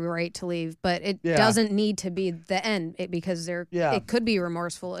have every right to leave, but it doesn't need to be the end because it could be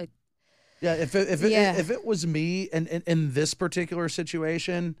remorseful. If it was me and in this particular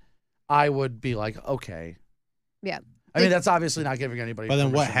situation, I would be like, okay. Yeah. I mean, that's obviously not giving anybody. But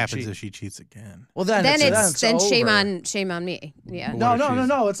then what happens if she cheats again? Well, then it's shame on me. Yeah.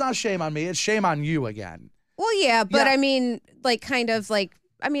 No. It's not shame on me. It's shame on you again. Well, yeah, but I mean, like, kind of like,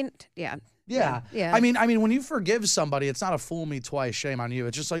 I mean, yeah. Yeah. I mean, when you forgive somebody, it's not a fool me twice, shame on you.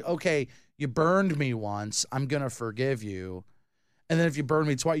 It's just like, okay, you burned me once, I'm gonna forgive you. And then if you burn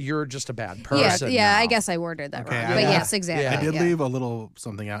me twice, you're just a bad person. Yeah, now. I guess I worded that wrong. But yes, exactly. I did leave a little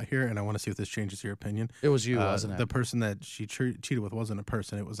something out here, and I want to see if this changes your opinion. It was you, wasn't it? The person that she cheated with wasn't a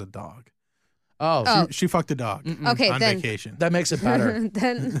person; it was a dog. Oh, she fucked a dog. Okay, on then, vacation. That makes it better.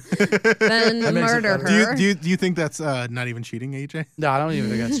 then murder her. Do you think that's not even cheating, AJ? No, I don't even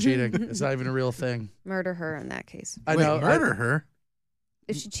think that's cheating. It's not even a real thing. Murder her in that case. Murder her?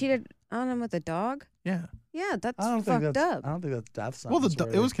 If she cheated on him with a dog? Yeah. Yeah, that's fucked up. I don't think that's death sentence.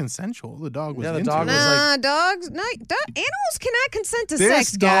 Well, it was consensual. The dog was. Yeah, the into dog it. was like. Dogs. No, animals cannot consent to this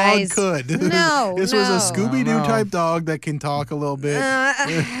sex, guys. This dog could. No, this was a Scooby-Doo type dog that can talk a little bit. I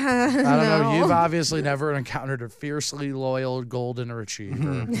don't know. You've obviously never encountered a fiercely loyal golden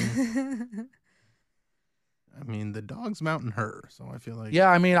retriever. I mean, the dog's mounting her, so I feel like. Yeah,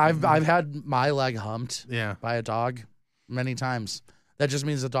 I mean, I've had my leg humped. Yeah. By a dog many times. That just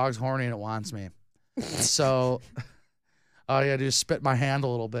means the dog's horny and it wants me. So all you gotta do is spit my hand a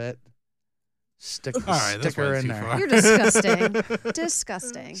little bit. Stick her in there. You're disgusting.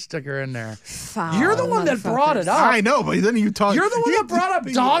 Disgusting. Stick her in there. Foul You're the one that brought it up. I know, but then you talk. You're the one that brought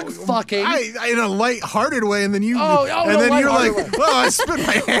up dog fucking. In a light-hearted way, and then you. Oh, and then you're like, "Well, I spit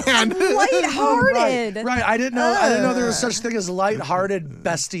my hand." Light-hearted. Right. I didn't know there was such thing as light-hearted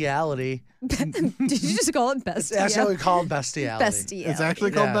bestiality. Did you just call it bestiality? It's actually called bestiality. It's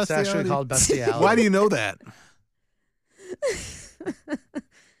actually called bestiality. It's actually called bestiality. Why do you know that?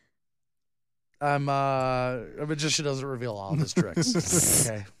 A magician doesn't reveal all his tricks.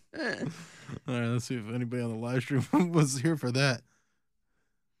 Okay. All right, let's see if anybody on the live stream was here for that.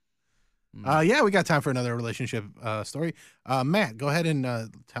 Yeah, we got time for another relationship story. Matt, go ahead and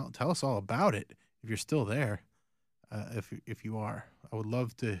tell us all about it if you're still there. If you are, I would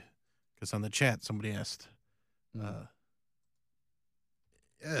love to, because on the chat somebody asked.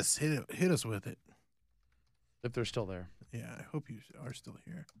 Yes, hit us with it. If they're still there. Yeah, I hope you are still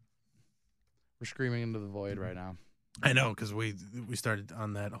here. We're screaming into the void right now. I know, because we started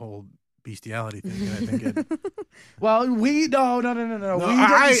on that whole bestiality thing, and I think it. Well, no. We didn't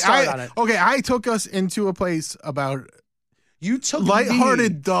start on it. Okay, I took us into a place about. You took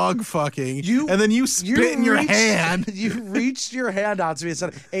lighthearted dog fucking, and then you spit in your hand. You reached your hand out to me and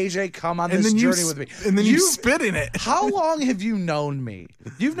said, AJ, come on this journey with me. And then you spit in it. How long have you known me?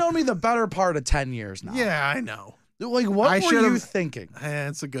 You've known me the better part of 10 years now. Yeah, I know. Like, what were you thinking?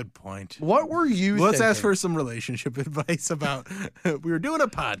 That's a good point. What were you thinking? Let's ask for some relationship advice about, we were doing a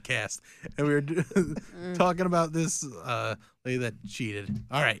podcast, and we were talking about this lady that cheated.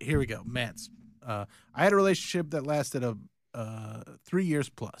 All right, here we go. Matt's. I had a relationship that lasted 3 years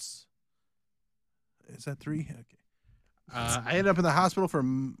plus. Is that 3? Okay. I ended up in the hospital for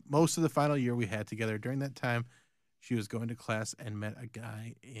most of the final year we had together. During that time, she was going to class and met a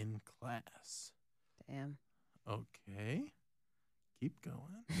guy in class. Damn. Okay. Keep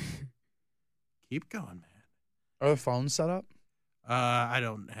going. Keep going, man. Are the phones set up? I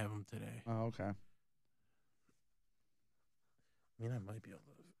don't have them today. Oh, okay. I mean, I might be able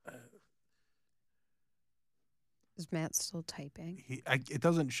to. Is Matt still typing? It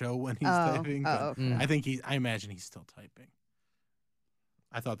doesn't show when he's typing. But Okay. I imagine he's still typing.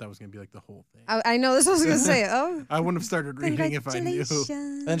 I thought that was going to be like the whole thing. I know this was going to say. Oh, I wouldn't have started reading if I knew.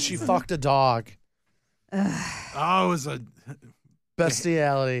 Then she fucked a dog. Oh, it was a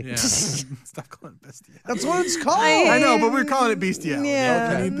bestiality. Yeah. Stop calling it bestiality. That's what it's called. I know, but we're calling it bestiality.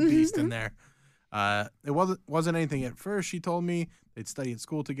 Yeah. I need the beast in there. It wasn't anything at first. She told me they'd study at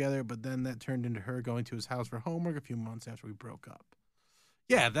school together, but then that turned into her going to his house for homework a few months after we broke up.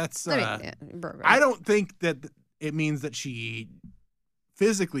 Yeah, that's. I mean, I don't think that it means that she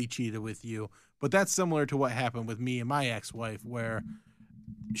physically cheated with you. But that's similar to what happened with me and my ex-wife, where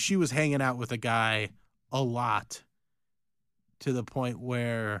she was hanging out with a guy a lot to the point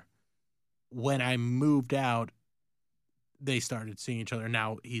where when I moved out, they started seeing each other.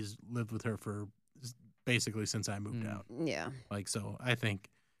 Now he's lived with her for basically since I moved out. Yeah. Like, so I think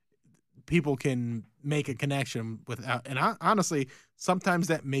people can make a connection without, and honestly, sometimes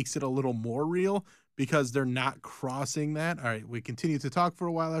that makes it a little more real because they're not crossing that. All right, we continued to talk for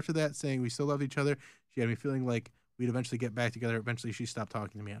a while after that, saying we still loved each other. She had me feeling like we'd eventually get back together. Eventually, she stopped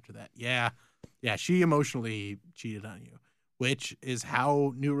talking to me after that. Yeah, she emotionally cheated on you, which is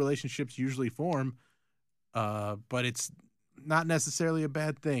how new relationships usually form, but it's not necessarily a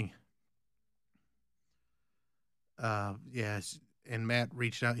bad thing. And Matt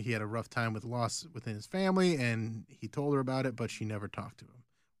reached out. He had a rough time with loss within his family, and he told her about it, but she never talked to him.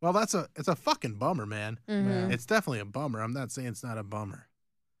 Well, it's a fucking bummer, man. Mm-hmm. It's definitely a bummer. I'm not saying it's not a bummer.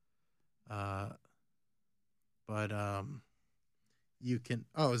 But you can.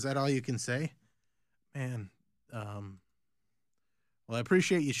 Oh, is that all you can say, man? Well, I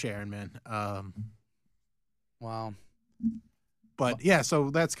appreciate you sharing, man. Wow. But yeah, so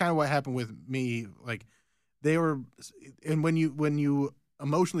that's kind of what happened with me. Like, they were, and when you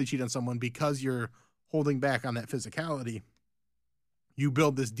emotionally cheat on someone because you're holding back on that physicality, you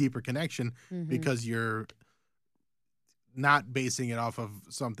build this deeper connection because you're not basing it off of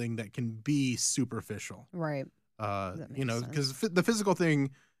something that can be superficial. Right. Because the physical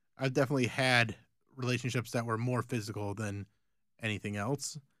thing, I've definitely had relationships that were more physical than anything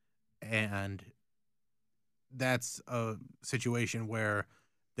else. And that's a situation where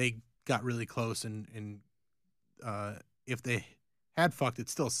they got really close and if they had fucked, it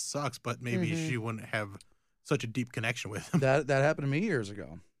still sucks, but maybe she wouldn't have such a deep connection with him. That happened to me years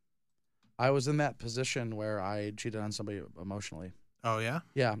ago. I was in that position where I cheated on somebody emotionally. Oh, yeah?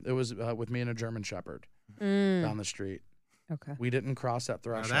 Yeah, it was with me and a German Shepherd down the street. Okay. We didn't cross that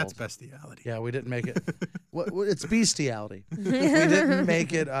threshold. Now that's bestiality. Yeah, we didn't make it. It's bestiality. We didn't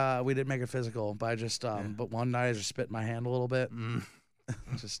make it. We didn't make it physical. But I just. But one night I just spit in my hand a little bit.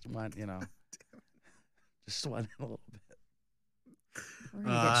 Just went. Just went a little bit. We're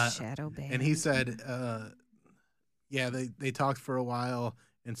gonna get shadow banned. And he said, they talked for a while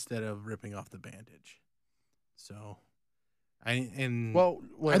instead of ripping off the bandage. So, I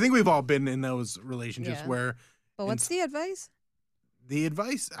think we've all been in those relationships where. But what's the advice? The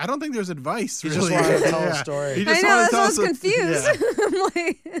advice? I don't think there's advice. He really. just wanted to tell a story. He just I know, wanted to that's tell why I was confused. I'm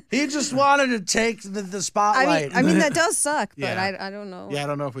like, he just wanted to take the spotlight. I mean that does suck, but I don't know. Yeah, I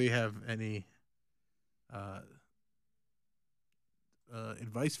don't know if we have any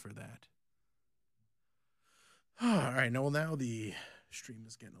advice for that. All right, now the stream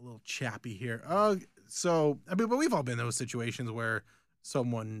is getting a little chappy here. But we've all been in those situations where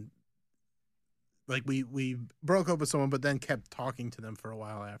someone, like we broke up with someone, but then kept talking to them for a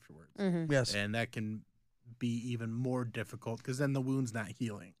while afterwards. Yes, and that can be even more difficult because then the wound's not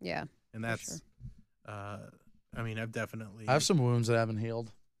healing. Yeah, and that's, I've definitely. I have some wounds that haven't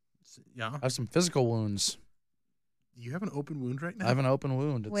healed. Yeah, I have some physical wounds. You have an open wound right now? I have an open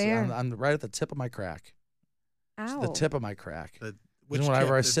wound. It's Where? I'm right at the tip of my crack. Ow. It's the tip of my crack.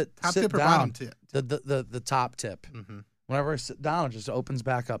 Whenever I sit sit tip or down, bottom tip? the top tip. Whenever I sit down, it just opens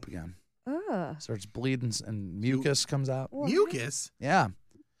back up again. Starts bleeding and mucus comes out. Mucus? Yeah.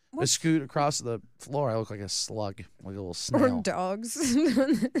 I scoot across the floor. I look like a slug, like a little snail. Or dogs.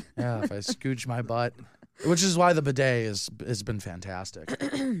 Yeah, if I scooch my butt, which is why the bidet has been fantastic.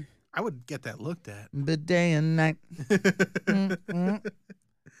 I would get that looked at. Bidet and night.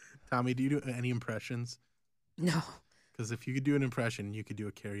 Tommy, do you do any impressions? No. Because if you could do an impression, you could do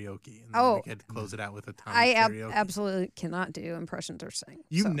a karaoke, and then we could close it out with a Tommy karaoke. Absolutely cannot do impressions or sing.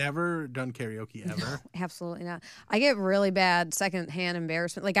 You've never done karaoke ever? No, absolutely not. I get really bad secondhand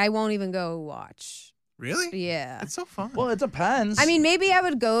embarrassment. Like, I won't even go watch. Really? Yeah. It's so fun. Well, it depends. I mean, maybe I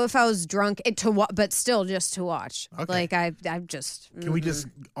would go if I was drunk, but still just to watch. Okay. Like, I just. Can we just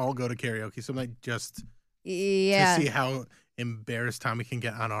all go to karaoke sometime just to see how embarrassed Tommy can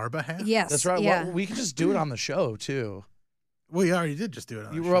get on our behalf? Yes. That's right. Yeah. Well, we could just do it on the show, too. We already did just do it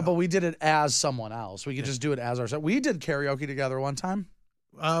on the show. But we did it as someone else. We could just do it as ourselves. We did karaoke together one time.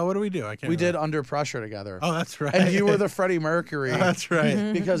 What do we do? I can't. We remember. did Under Pressure together. Oh, that's right. And you were the Freddie Mercury. That's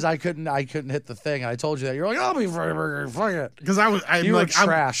right. Because I couldn't hit the thing. I told you that. You're like, I'll be Freddie Mercury. Fuck it. Because you were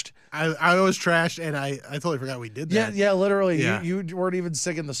trashed. I was trashed, and I totally forgot we did that. Yeah, literally. Yeah. You weren't even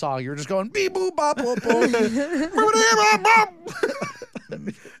singing the song. You were just going beep boop bop boop boop.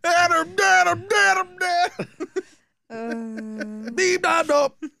 Beep bop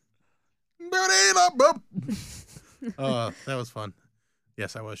bop. That was fun.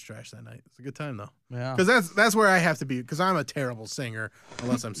 Yes, I was trash that night. It's a good time though. Yeah. Because that's where I have to be. Because I'm a terrible singer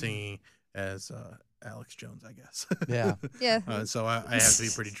unless I'm singing as Alex Jones, I guess. Yeah. Yeah. So I have to be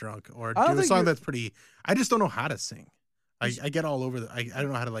pretty drunk or I don't do a think song you're- that's pretty. I just don't know how to sing. I get all over I don't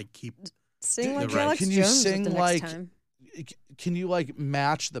know how to like keep. Sing like right. Alex Can you Jones sing the next like? time. Can you like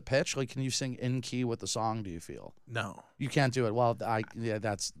match the pitch? Like, can you sing in key with the song? Do you feel? No. You can't do it. Well, that's I feel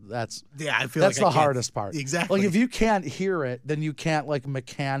that's like the I can't- hardest part. Exactly. Like if you can't hear it, then you can't like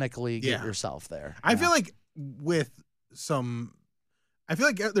mechanically get Yeah. yourself there. I feel like with some, I feel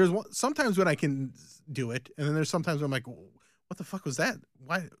like there's sometimes when I can do it, and then there's sometimes when I'm like, what the fuck was that?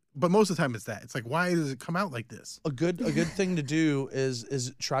 Why? But most of the time it's that. It's like, why does it come out like this? A good thing to do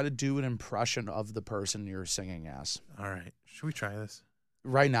is try to do an impression of the person you're singing as. All right, should we try this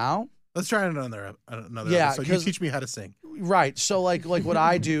Right now? Let's try another Yeah, episode. You teach me how to sing. Right. So like what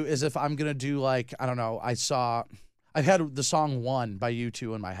I do is if I'm gonna do like, I don't know, I've had the song One by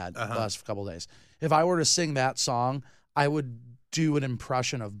U2 in my head the last couple of days. If I were to sing that song, I would do an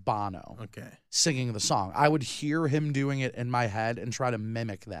impression of Bono singing the song. I would hear him doing it in my head and try to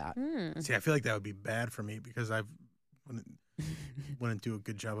mimic that. See, I feel like that would be bad for me because I wouldn't do a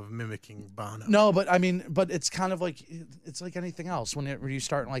good job of mimicking Bono. No, but I mean, it's kind of like, it's like anything else. When you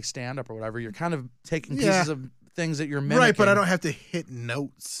start like stand up or whatever, you're kind of taking pieces of things that you're mimicking. Right, but I don't have to hit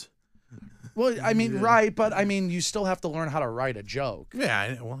notes. Well, I mean, right, but I mean, you still have to learn how to write a joke. Yeah,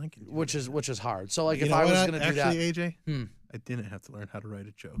 I can do which is hard. So like, You if know I was what, going to do that, actually, AJ, I didn't have to learn how to write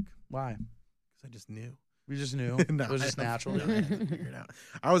a joke. Why? Because I just knew. You just knew. No, It was just natural. No, I had to figure it out.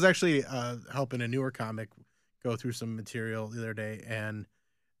 I was actually helping a newer comic go through some material the other day, and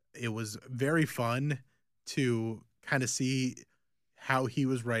it was very fun to kind of see how he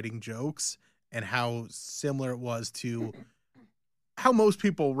was writing jokes and how similar it was to how most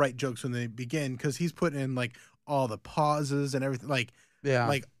people write jokes when they begin, because he's putting in like all the pauses and everything. Like,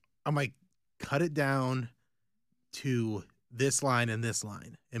 like I'm like, cut it down to this line and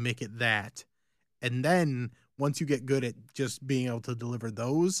make it that. And then once you get good at just being able to deliver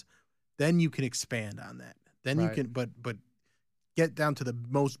those, then you can expand on that. Then you can, but get down to the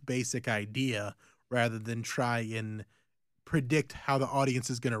most basic idea rather than try and predict how the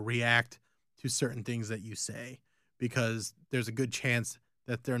audience is going to react to certain things that you say, because there's a good chance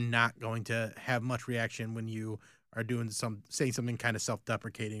that they're not going to have much reaction when you are saying something kind of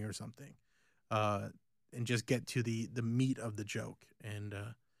self-deprecating or something, and just get to the meat of the joke. And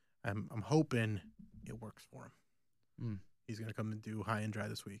I'm hoping it works for him. He's going to come and do High and Dry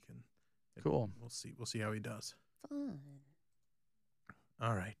this week, and cool. We'll see how he does. Fun.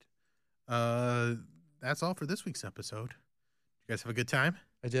 All right. That's all for this week's episode. You guys have a good time?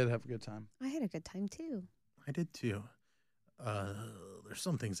 I did have a good time. I had a good time too. I did too. There's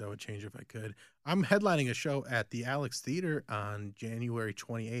some things I would change if I could. I'm headlining a show at the Alex Theater on January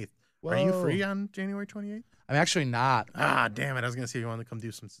 28th. Whoa. Are you free on January 28th? I'm actually not. Ah, damn it. I was going to say you wanted to come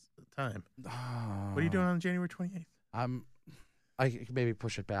do some time. What are you doing on January 28th? I could maybe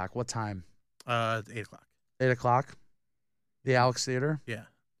push it back. What time? It's 8 o'clock. 8 o'clock? The Alex Theater? Yeah.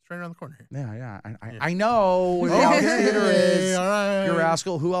 It's right around the corner here. Yeah. I know where the Alex Theater is. All right. You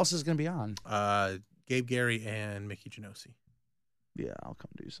rascal. Who else is going to be on? Gabe Gary and Mickey Genosi. Yeah, I'll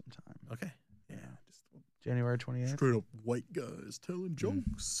come do some time. Okay. Yeah. January 28th. Straight up white guys telling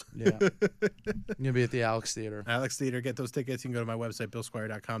jokes. Yeah. You're going to be at the Alex Theater. Alex Theater. Get those tickets. You can go to my website,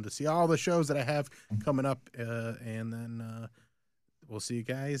 billsquire.com, to see all the shows that I have coming up. And then we'll see you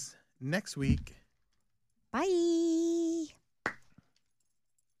guys next week. Bye.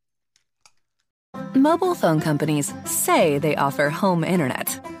 Mobile phone companies say they offer home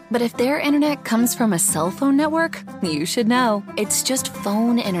internet. But if their internet comes from a cell phone network, you should know. It's just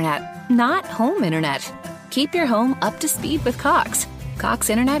phone internet, not home internet. Keep your home up to speed with Cox. Cox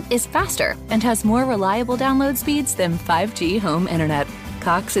internet is faster and has more reliable download speeds than 5G home internet.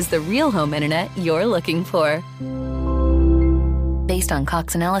 Cox is the real home internet you're looking for. Based on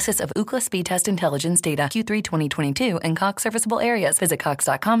Cox analysis of Ookla speed test intelligence data Q3 2022 and Cox serviceable areas, visit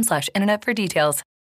cox.com/internet for details.